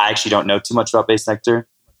I actually don't know too much about Bass Nectar.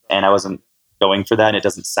 And I wasn't going for that, and it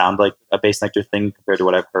doesn't sound like a Bass Nectar thing compared to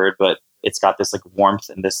what I've heard, but it's got this like warmth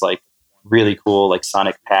and this like really cool like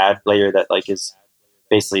sonic pad layer that like is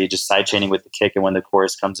basically just side chaining with the kick, and when the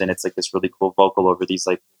chorus comes in, it's like this really cool vocal over these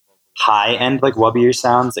like high end like wubbier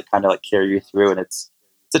sounds that kind of like carry you through, and it's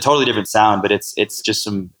a totally different sound, but it's just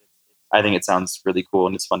I think it sounds really cool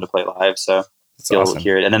and it's fun to play live, so you'll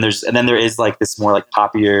hear it. And then there is like this more like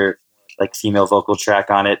poppier like female vocal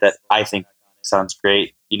track on it that I think sounds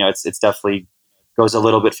great. It's definitely goes a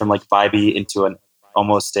little bit from like vibey into an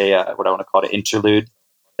almost a what I want to call it, an interlude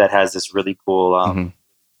that has this really cool, I don't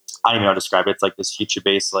even know how to describe it. It's like this future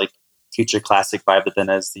bass, like future classic vibe, but then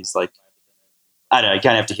has these like, I don't know, you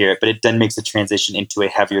kind of have to hear it, but it then makes a transition into a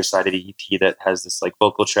heavier side of the EP that has this like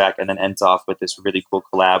vocal track and then ends off with this really cool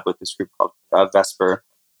collab with this group called Vesper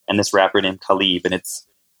and this rapper named Khalib. And it's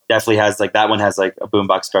definitely has like, that one has like a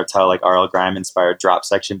Boombox Cartel, like RL Grime inspired drop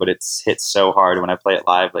section, but it's hits so hard when I play it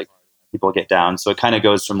live, like people get down. So it kind of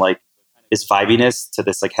goes from like this vibiness to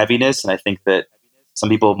this like heaviness. And I think that some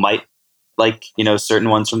people might like, you know, certain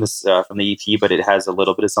ones from this, from the EP, but it has a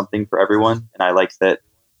little bit of something for everyone. And I like that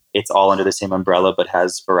it's all under the same umbrella, but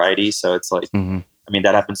has variety. So it's like, I mean,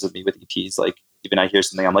 that happens with me with EPs. Like even I hear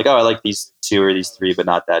something, I'm like, oh, I like these 2 or these 3, but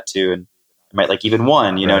not that 2. And I might like even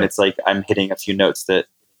 1, you know, and it's like, I'm hitting a few notes that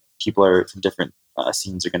people are from different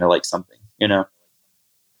scenes are going to like something, you know?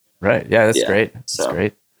 Right. Yeah. That's great. That's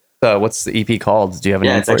great. What's the EP called? Do you have a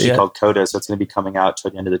name it's for it actually yet? called Coda. So it's going to be coming out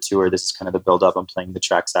toward the end of the tour. This is kind of the build up. I'm playing the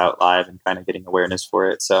tracks out live and kind of getting awareness for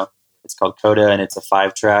it. So it's called Coda and it's a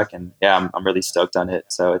 5-track, and yeah, I'm really stoked on it.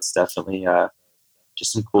 So it's definitely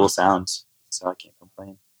just some cool sounds. So I can't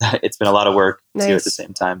complain. It's been a lot of work too at the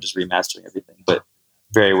same time, just remastering everything, but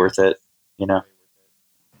very worth it, you know?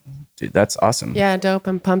 Dude, that's awesome. Yeah, dope.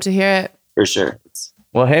 I'm pumped to hear it. For sure.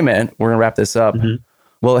 Well, hey man, we're gonna wrap this up.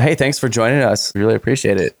 Well, hey, thanks for joining us. Really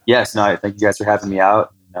appreciate it. Yes, no, I thank you guys for having me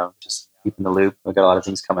out. You know, just keeping the loop. We've got a lot of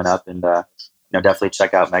things coming up, and you know, definitely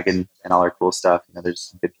check out Megan and all her cool stuff. You know, there's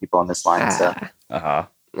some good people on this line, so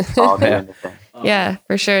it's all doing the thing. Yeah,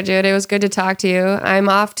 for sure, dude. It was good to talk to you. I'm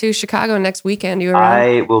off to Chicago next weekend. You around?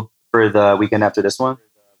 I will for the weekend after this one.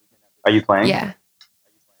 Are you playing? Yeah.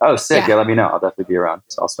 Oh, sick. Yeah, let me know. I'll definitely be around.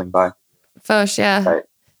 So I'll swing by. Fosh, yeah. Right.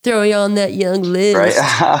 Throw you on that young list. Right.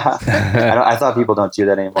 I thought people don't do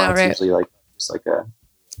that anymore. Oh, it's usually like just like a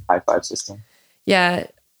high five system. Yeah.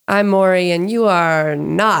 I'm Maury, and you are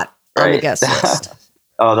not on the guest list.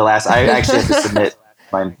 Oh, I actually have to submit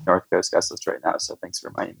my North Coast guest list right now. So thanks for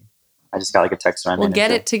reminding me. I just got like a text from my manager. We'll get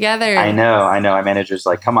it together. I know. My manager's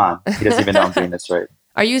like, come on. He doesn't even know I'm doing this right.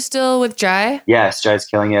 Are you still with Jai? Yes, Jai's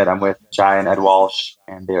killing it. I'm with Jai and Ed Walsh,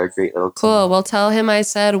 and they are a great little team. Cool. Well, tell him I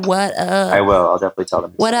said what up. I will. I'll definitely tell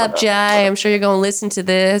them. What up, Jai? I'm sure you're going to listen to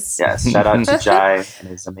this. Yes. Shout out to Jai and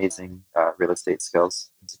his amazing real estate skills.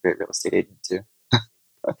 He's a great real estate agent too.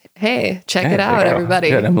 Hey, check it out, everybody.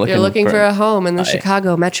 Good. You're looking for a home in the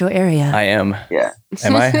Chicago metro area. I am. Yeah.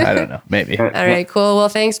 Am I? I don't know. Maybe. All right, cool. Well,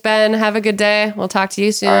 thanks, Ben. Have a good day. We'll talk to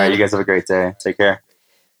you soon. All right. You guys have a great day. Take care.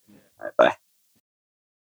 All right. Bye.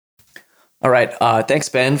 All right. Thanks,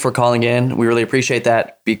 Ben, for calling in. We really appreciate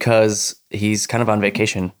that because he's kind of on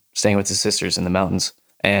vacation, staying with his sisters in the mountains.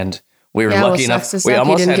 And we were lucky enough. We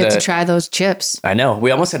almost didn't get to try those chips. I know. We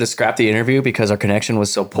almost had to scrap the interview because our connection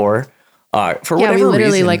was so poor. For whatever we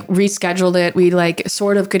literally reason, like rescheduled it. We like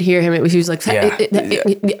sort of could hear him. He was like,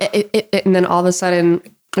 and then all of a sudden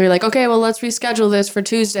we were like, okay, well, let's reschedule this for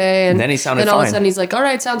Tuesday. And then he sounded all fine. of a sudden he's like, all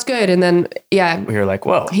right, sounds good. And then, we were like,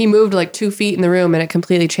 whoa. He moved like 2 feet in the room and it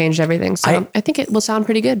completely changed everything. So I think it will sound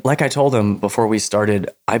pretty good. Like I told him before we started,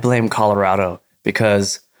 I blame Colorado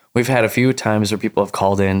because we've had a few times where people have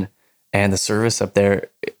called in and the service out there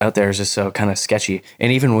is just so kind of sketchy.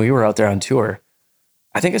 And even when we were out there on tour,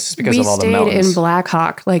 I think it's just because of all the mountains. We stayed in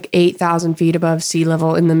Blackhawk, like 8,000 feet above sea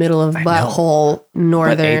level in the middle of butthole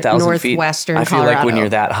northwestern I feel Colorado. like when you're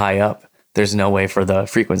that high up, there's no way for the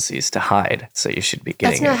frequencies to hide. So you should be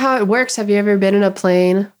getting That's not how it works. Have you ever been in a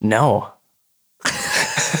plane? No.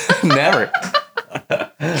 Never.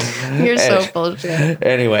 You're so bullshit.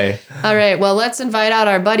 Anyway. All right. Well, let's invite out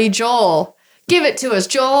our buddy Joel. Give it to us,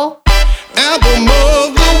 Joel. Album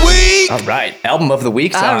of the week. All right. Album of the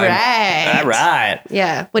week time. All right.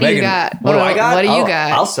 Yeah. What do you got? What do I got? What do you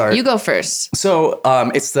got? I'll start. You go first. So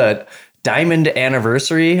it's the diamond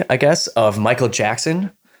anniversary, I guess, of Michael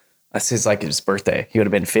Jackson. That's his birthday. He would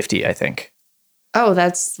have been 50, I think. Oh,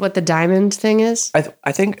 that's what the diamond thing is?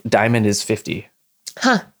 I think diamond is 50.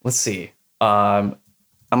 Huh. Let's see. I'm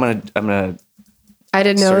gonna I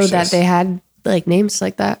didn't know that this. they had like names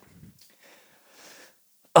like that.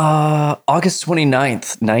 August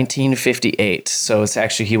 29th, 1958. So it's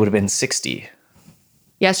actually, he would have been 60.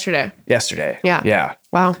 Yesterday. Yeah. Yeah.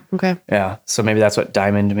 Wow. Okay. Yeah. So maybe that's what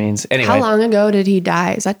diamond means. Anyway. How long ago did he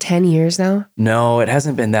die? Is that 10 years now? No, it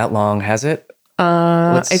hasn't been that long, has it?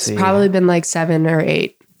 It's probably been like 7 or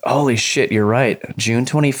 8. Holy shit, you're right. June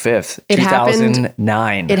 25th,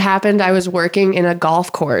 2009. It happened. I was working in a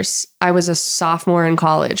golf course. I was a sophomore in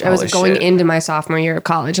college. I was going into my sophomore year of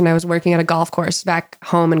college, and I was working at a golf course back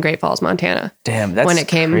home in Great Falls, Montana. Damn, that's when it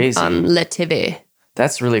came crazy. on Le TV.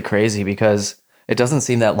 That's really crazy because it doesn't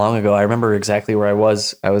seem that long ago. I remember exactly where I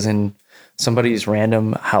was. I was in somebody's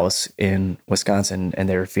random house in Wisconsin and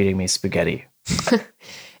they were feeding me spaghetti.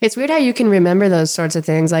 It's weird how you can remember those sorts of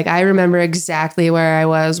things. Like I remember exactly where I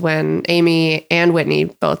was when Amy and Whitney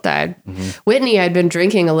both died. Mm-hmm. Whitney, I'd been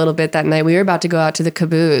drinking a little bit that night. We were about to go out to the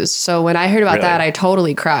Caboose. So when I heard about that, I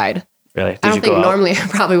totally cried. Really? I don't think normally I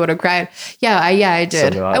probably would have cried. Yeah, I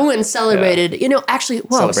did. So I went and celebrated. You know, actually,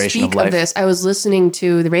 well, speak of this, I was listening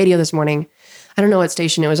to the radio this morning. I don't know what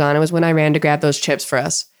station it was on. It was when I ran to grab those chips for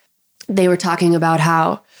us. They were talking about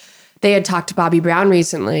how they had talked to Bobby Brown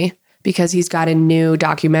recently because he's got a new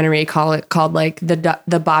documentary called like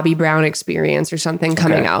the Bobby Brown Experience or something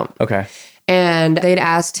coming out. Okay. And they'd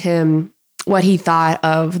asked him what he thought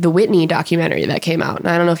of the Whitney documentary that came out. And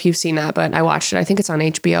I don't know if you've seen that, but I watched it. I think it's on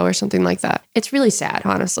HBO or something like that. It's really sad,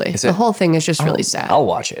 honestly. The whole thing is just really sad. I'll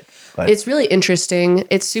watch it. But it's really interesting.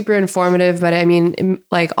 It's super informative, but I mean,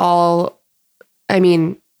 like all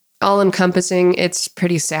encompassing, it's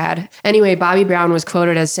pretty sad. Anyway, Bobby Brown was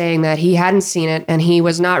quoted as saying that he hadn't seen it and he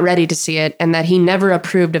was not ready to see it and that he never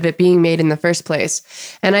approved of it being made in the first place.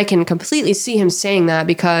 And I can completely see him saying that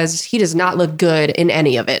because he does not look good in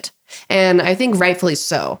any of it. And I think rightfully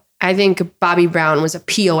so. I think Bobby Brown was a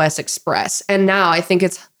POS Express. And now I think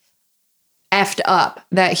it's effed up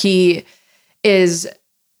that he is,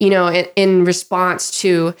 you know, in response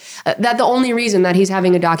to that. The only reason that he's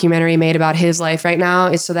having a documentary made about his life right now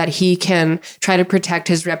is so that he can try to protect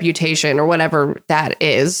his reputation or whatever that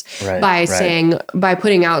is by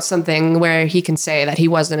putting out something where he can say that he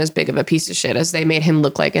wasn't as big of a piece of shit as they made him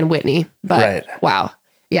look like in Whitney. But wow.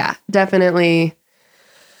 Yeah, definitely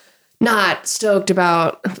not stoked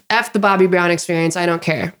about F the Bobby Brown Experience. I don't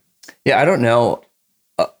care. Yeah, I don't know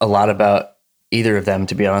a lot about either of them,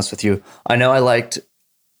 to be honest with you. I know I liked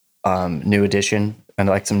New Edition and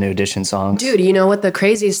like some New Edition songs. Dude, you know what the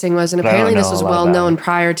craziest thing was? And apparently this was well known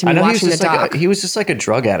prior to me watching the doc. He was just like a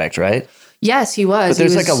drug addict, right? Yes, he was. But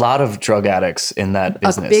there's like a lot of drug addicts in that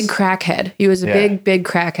business. A big crackhead. He was a big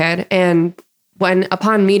crackhead. And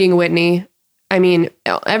upon meeting Whitney, I mean,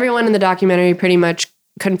 everyone in the documentary pretty much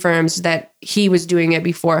confirms that he was doing it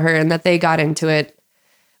before her and that they got into it.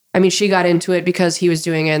 I mean, she got into it because he was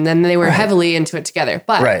doing it and then they were heavily into it together.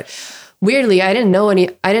 But weirdly, I didn't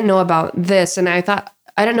know about this, and I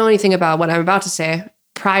didn't know anything about what I'm about to say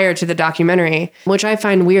prior to the documentary, which I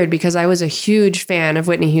find weird because I was a huge fan of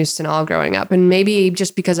Whitney Houston all growing up. And maybe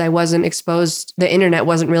just because I wasn't exposed, the internet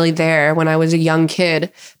wasn't really there when I was a young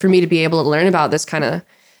kid for me to be able to learn about this kind of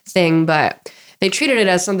thing. But they treated it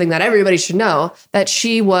as something that everybody should know, that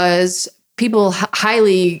she was, people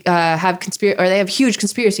highly they have huge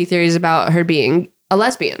conspiracy theories about her being a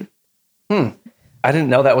lesbian. I didn't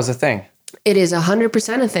know that was a thing. It is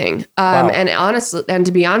 100% a thing. And honestly, and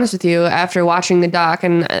to be honest with you, after watching the doc,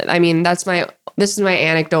 and I mean, this is my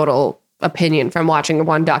anecdotal opinion from watching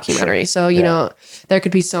one documentary. So, you know, there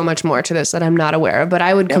could be so much more to this that I'm not aware of, but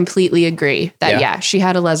I would completely agree that, she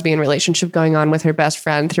had a lesbian relationship going on with her best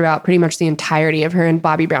friend throughout pretty much the entirety of her and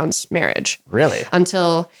Bobby Brown's marriage. Really?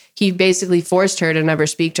 Until he basically forced her to never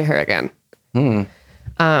speak to her again.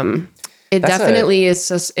 It's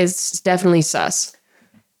definitely sus.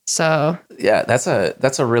 So yeah, that's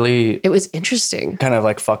a really, it was interesting, kind of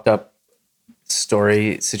like fucked up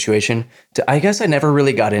story situation. I guess I never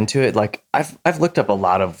really got into it. Like I've looked up a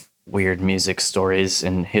lot of weird music stories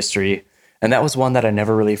in history, and that was one that I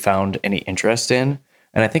never really found any interest in.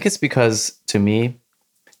 And I think it's because to me,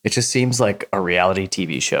 it just seems like a reality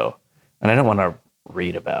TV show, and I don't want to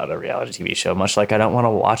read about a reality TV show, much like I don't want to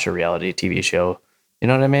watch a reality TV show. You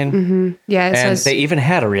know what I mean? Mm-hmm. Yeah. They even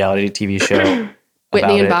had a reality TV show.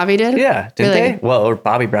 Whitney and Bobby did? Yeah. Did they? Well, or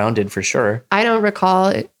Bobby Brown did for sure. I don't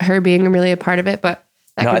recall her being really a part of it, but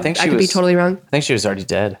I could be totally wrong. I think she was already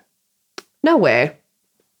dead. No way.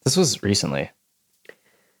 This was recently.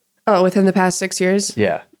 Oh, within the past 6 years?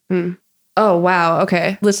 Yeah. Oh, wow.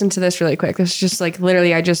 Okay. Listen to this really quick. This is just like,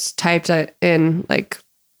 literally, I just typed it in, like,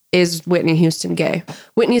 is Whitney Houston gay?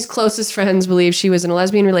 Whitney's closest friends believe she was in a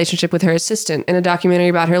lesbian relationship with her assistant. In a documentary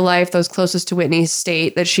about her life, those closest to Whitney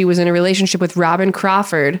state that she was in a relationship with Robin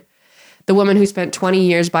Crawford, the woman who spent 20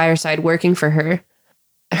 years by her side working for her.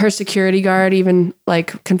 Her security guard even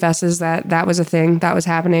confesses that was a thing that was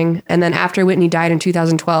happening. And then after Whitney died in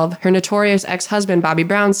 2012, her notorious ex-husband, Bobby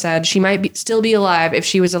Brown, said she might still be alive if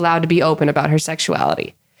she was allowed to be open about her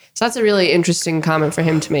sexuality. So that's a really interesting comment for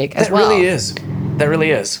him to make as well. That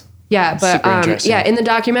really is. Yeah, but in the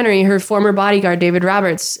documentary, her former bodyguard, David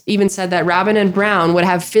Roberts, even said that Robin and Brown would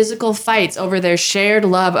have physical fights over their shared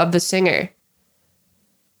love of the singer.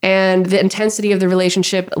 And the intensity of the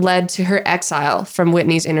relationship led to her exile from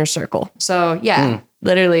Whitney's inner circle. So,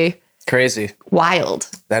 literally. Crazy. Wild.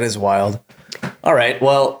 That is wild. All right.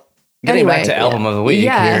 Well, getting back to album of the week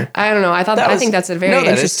here. I don't know. I think that's a very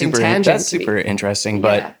interesting tangent. That's super interesting,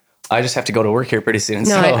 but I just have to go to work here pretty soon.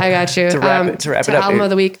 No, I got you. To wrap it up. Album of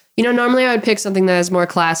the week. Normally I would pick something that is more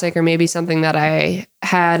classic, or maybe something that I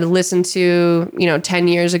had listened to, 10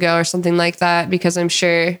 years ago or something like that, because I'm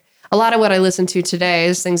sure a lot of what I listen to today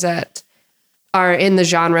is things that are in the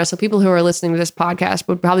genre. So people who are listening to this podcast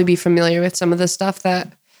would probably be familiar with some of the stuff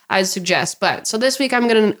that I suggest. But so this week I'm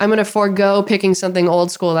gonna forego picking something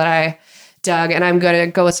old school that I dug, and I'm gonna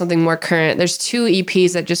go with something more current. There's 2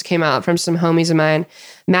 EPs that just came out from some homies of mine.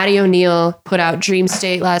 Maddie O'Neill put out Dream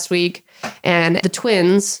State last week, and the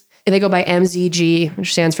twins, they go by MZG,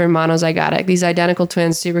 which stands for monozygotic. These identical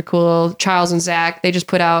twins, super cool. Charles and Zach, they just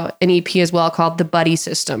put out an EP as well called The Buddy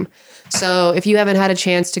System. So if you haven't had a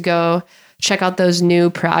chance to go check out those new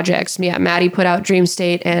projects, Maddie put out Dream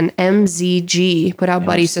State, and MZG put out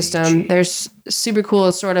Buddy System. They're super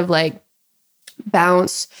cool, sort of like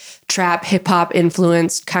bounce, trap, hip hop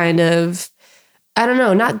influenced kind of, I don't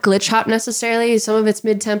know, not glitch hop necessarily. Some of it's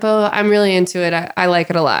mid-tempo. I'm really into it. I like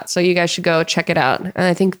it a lot. So you guys should go check it out. And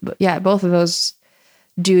I think, both of those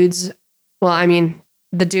dudes,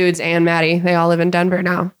 the dudes and Maddie, they all live in Denver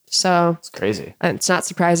now. So it's crazy. It's not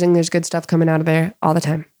surprising. There's good stuff coming out of there all the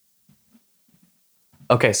time.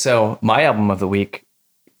 Okay, so my album of the week,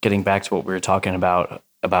 getting back to what we were talking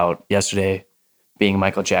about yesterday being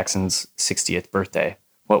Michael Jackson's 60th birthday,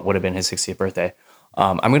 what would have been his 60th birthday.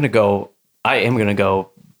 I am going to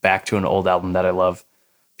go back to an old album that I love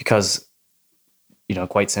because,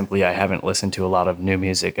 quite simply, I haven't listened to a lot of new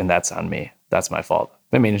music, and that's on me. That's my fault.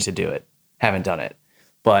 Been meaning to do it. Haven't done it.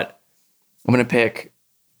 But I'm going to pick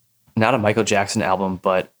not a Michael Jackson album,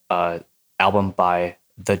 but an album by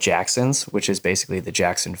The Jacksons, which is basically the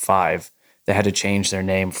Jackson 5. They had to change their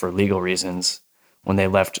name for legal reasons when they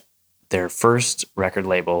left their first record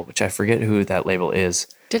label, which I forget who that label is.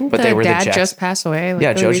 Didn't dad just pass away?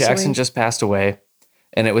 Yeah, Joe recently? Jackson just passed away.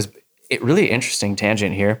 And it was really interesting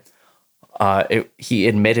tangent here. He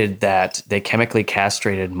admitted that they chemically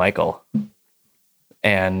castrated Michael.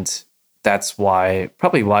 And that's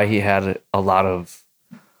probably why he had a lot of,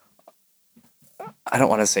 I don't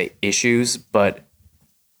want to say issues, but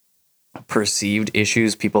perceived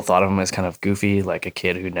issues. People thought of him as kind of goofy, like a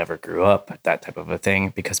kid who never grew up, that type of a thing,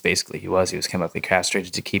 because basically he was chemically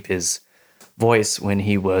castrated to keep his voice when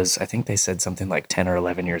he was, I think they said something like 10 or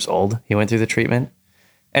 11 years old. He went through the treatment.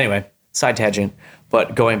 Anyway, side tangent,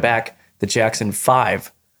 but going back, the Jackson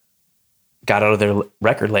 5 got out of their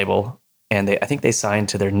record label, and I think they signed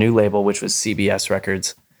to their new label, which was CBS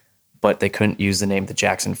Records, but they couldn't use the name The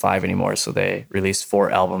Jackson 5 anymore, so they released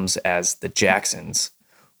 4 albums as The Jacksons,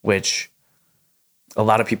 which a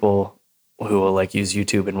lot of people who will use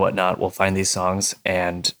YouTube and whatnot will find these songs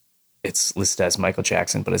and it's listed as Michael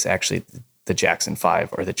Jackson, but it's actually the Jackson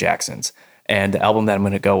 5 or the Jacksons. And the album that I'm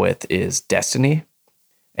going to go with is Destiny.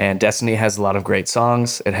 And Destiny has a lot of great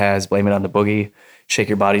songs. It has Blame It on the Boogie, Shake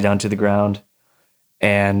Your Body Down to the Ground.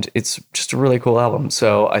 And it's just a really cool album.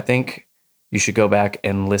 So I think you should go back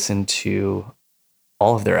and listen to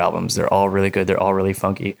all of their albums. They're all really good. They're all really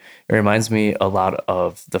funky. It reminds me a lot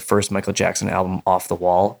of the first Michael Jackson album, Off the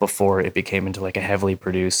Wall, before it became into a heavily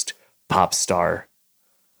produced pop star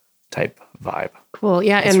type vibe. Cool.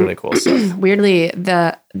 Yeah. It's really cool stuff. Weirdly,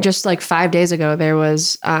 just 5 days ago, there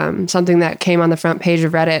was something that came on the front page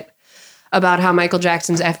of Reddit about how Michael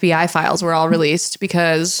Jackson's FBI files were all released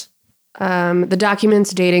because the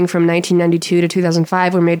documents dating from 1992 to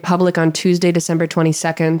 2005 were made public on Tuesday, December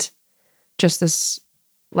 22nd, just this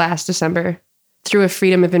last December, through a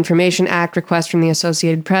Freedom of Information Act request from the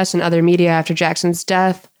Associated Press and other media after Jackson's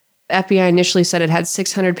death. The FBI initially said it had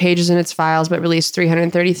 600 pages in its files, but released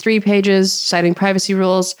 333 pages, citing privacy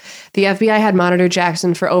rules. The FBI had monitored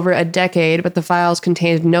Jackson for over a decade, but the files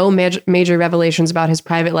contained no major revelations about his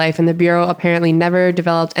private life, and the Bureau apparently never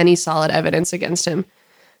developed any solid evidence against him.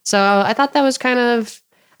 So I thought that was kind of,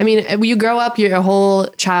 you grow up your whole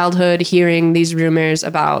childhood hearing these rumors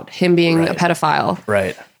about him being a pedophile.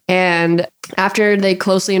 Right. And after they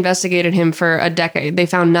closely investigated him for a decade, they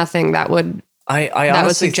found nothing that would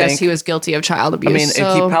suggest he was guilty of child abuse. He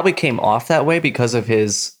probably came off that way because of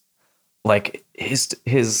his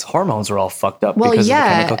hormones were all fucked up because of the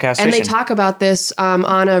chemical castration. And they talk about this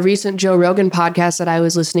on a recent Joe Rogan podcast that I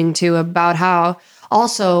was listening to about how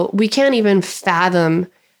also we can't even fathom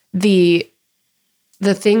the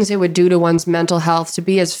things it would do to one's mental health to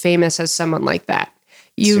be as famous as someone like that.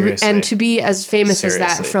 And to be as famous as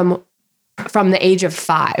that from the age of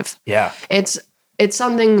 5. Yeah. It's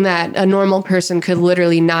something that a normal person could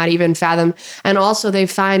literally not even fathom. And also they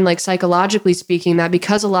find, psychologically speaking, that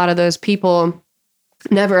because a lot of those people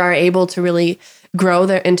never are able to really grow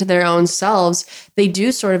into their own selves, they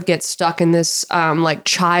do sort of get stuck in this like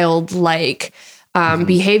childlike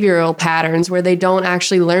behavioral patterns where they don't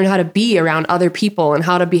actually learn how to be around other people and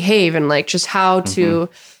how to behave and like just how to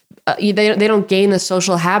they don't gain the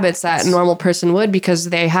social habits that a normal person would because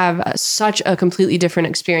they have such a completely different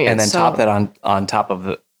experience. And then top that on top of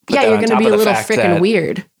the you're going to be a little freaking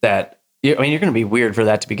weird. You're going to be weird for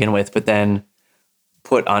that to begin with, but then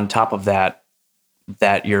put on top of that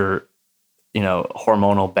your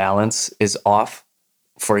hormonal balance is off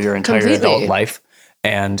for your entire adult life,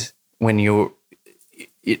 and when you're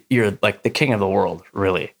like the king of the world,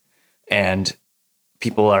 really, and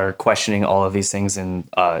people are questioning all of these things in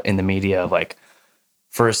the media of like,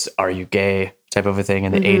 first, are you gay type of a thing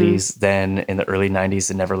in the 80s, then in the early 90s,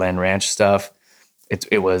 the Neverland Ranch stuff,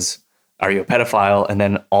 it was, are you a pedophile? And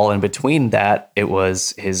then all in between that, it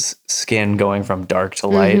was his skin going from dark to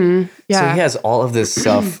light. Yeah. So he has all of this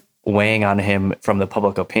stuff weighing on him from the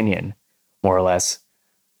public opinion, more or less.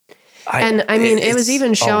 It was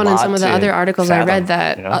even shown in some of the other articles I read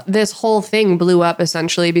that this whole thing blew up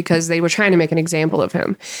essentially because they were trying to make an example of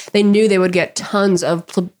him. They knew they would get tons of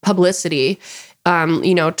publicity,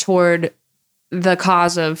 toward the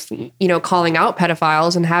cause of, calling out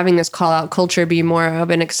pedophiles and having this call out culture be more of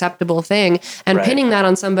an acceptable thing and pinning that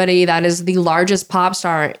on somebody that is the largest pop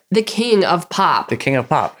star, the king of pop. The king of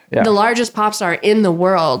pop. Yeah. The largest pop star in the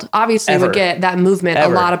world obviously would get that movement a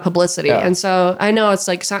lot of publicity. Yeah. And so I know it's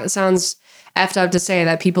like, it sounds effed up to say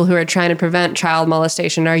that people who are trying to prevent child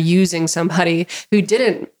molestation are using somebody who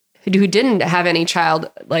didn't have any child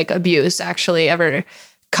like abuse actually ever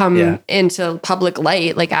come into public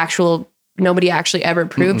light, like nobody actually ever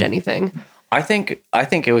proved anything. I think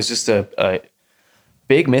it was just a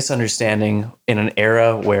big misunderstanding in an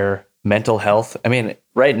era where mental health,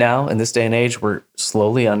 right now in this day and age, we're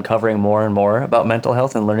slowly uncovering more and more about mental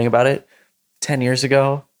health and learning about it. 10 years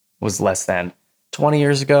ago was less than 20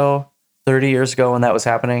 years ago, 30 years ago when that was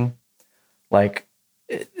happening. Like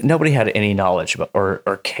nobody had any knowledge about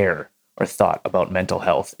or care or thought about mental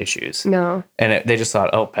health issues. No. And they just thought,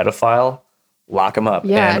 oh, pedophile, lock him up.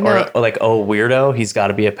 Yeah, or like, oh, weirdo, he's got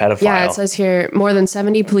to be a pedophile. Yeah, it says here, more than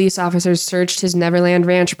 70 police officers searched his Neverland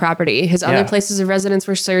Ranch property. His other places of residence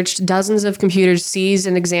were searched, dozens of computers seized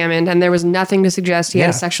and examined, and there was nothing to suggest he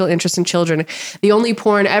had a sexual interest in children. The only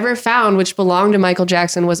porn ever found which belonged to Michael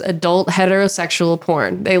Jackson was adult heterosexual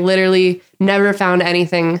porn. They literally never found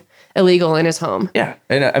anything illegal in his home. Yeah,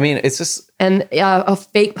 and it's just... And a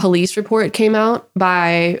fake police report came out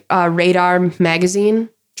by Radar magazine,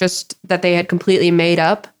 just that they had completely made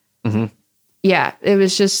up. Mm-hmm. Yeah, it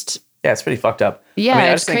was just... Yeah, it's pretty fucked up.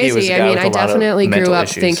 Yeah, it's crazy. I definitely grew up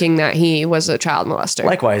thinking that he was a child molester.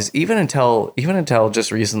 Likewise, even until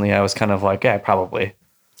just recently, I was kind of like, yeah, probably.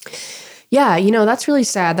 Yeah, that's really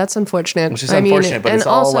sad. That's unfortunate. Which is unfortunate, but it's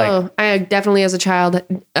all like... I definitely, as a child,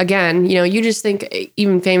 again, you just think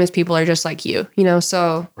even famous people are just like you,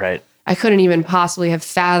 so... Right. I couldn't even possibly have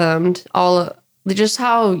fathomed just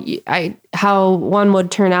how one would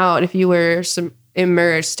turn out if you were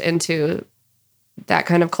immersed into that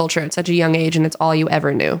kind of culture at such a young age and it's all you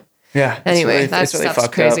ever knew. Yeah. Anyway, that stuff's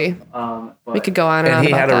crazy. We could go on and on he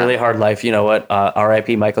about had a really hard life. You know what?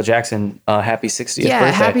 R.I.P. Michael Jackson. Happy 60th birthday.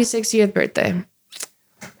 Yeah, happy 60th birthday.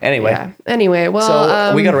 Anyway. Yeah. Anyway, well...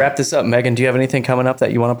 So we got to wrap this up. Megan, do you have anything coming up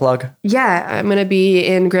that you want to plug? Yeah, I'm going to be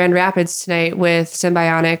in Grand Rapids tonight with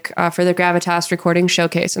Symbionic for the Gravitas Recording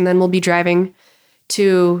Showcase. And then we'll be driving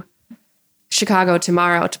to Chicago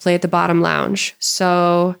tomorrow to play at the Bottom Lounge.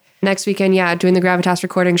 So next weekend, doing the Gravitas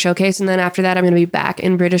Recording Showcase. And then after that, I'm going to be back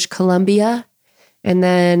in British Columbia. And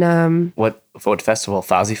then... What festival?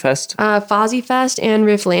 Fozzy Fest? Fozzy Fest and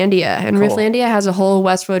Rifflandia. And cool. Rifflandia has a whole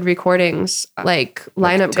Westwood Recordings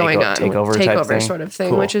lineup going on. Takeover sort of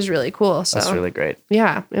thing, cool. Which is really cool. So that's really great.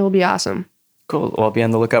 Yeah, it will be awesome. Cool. Well, I'll be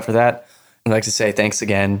on the lookout for that. I'd like to say thanks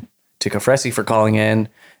again to Kafresi for calling in.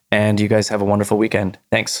 And you guys have a wonderful weekend.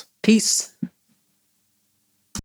 Thanks. Peace.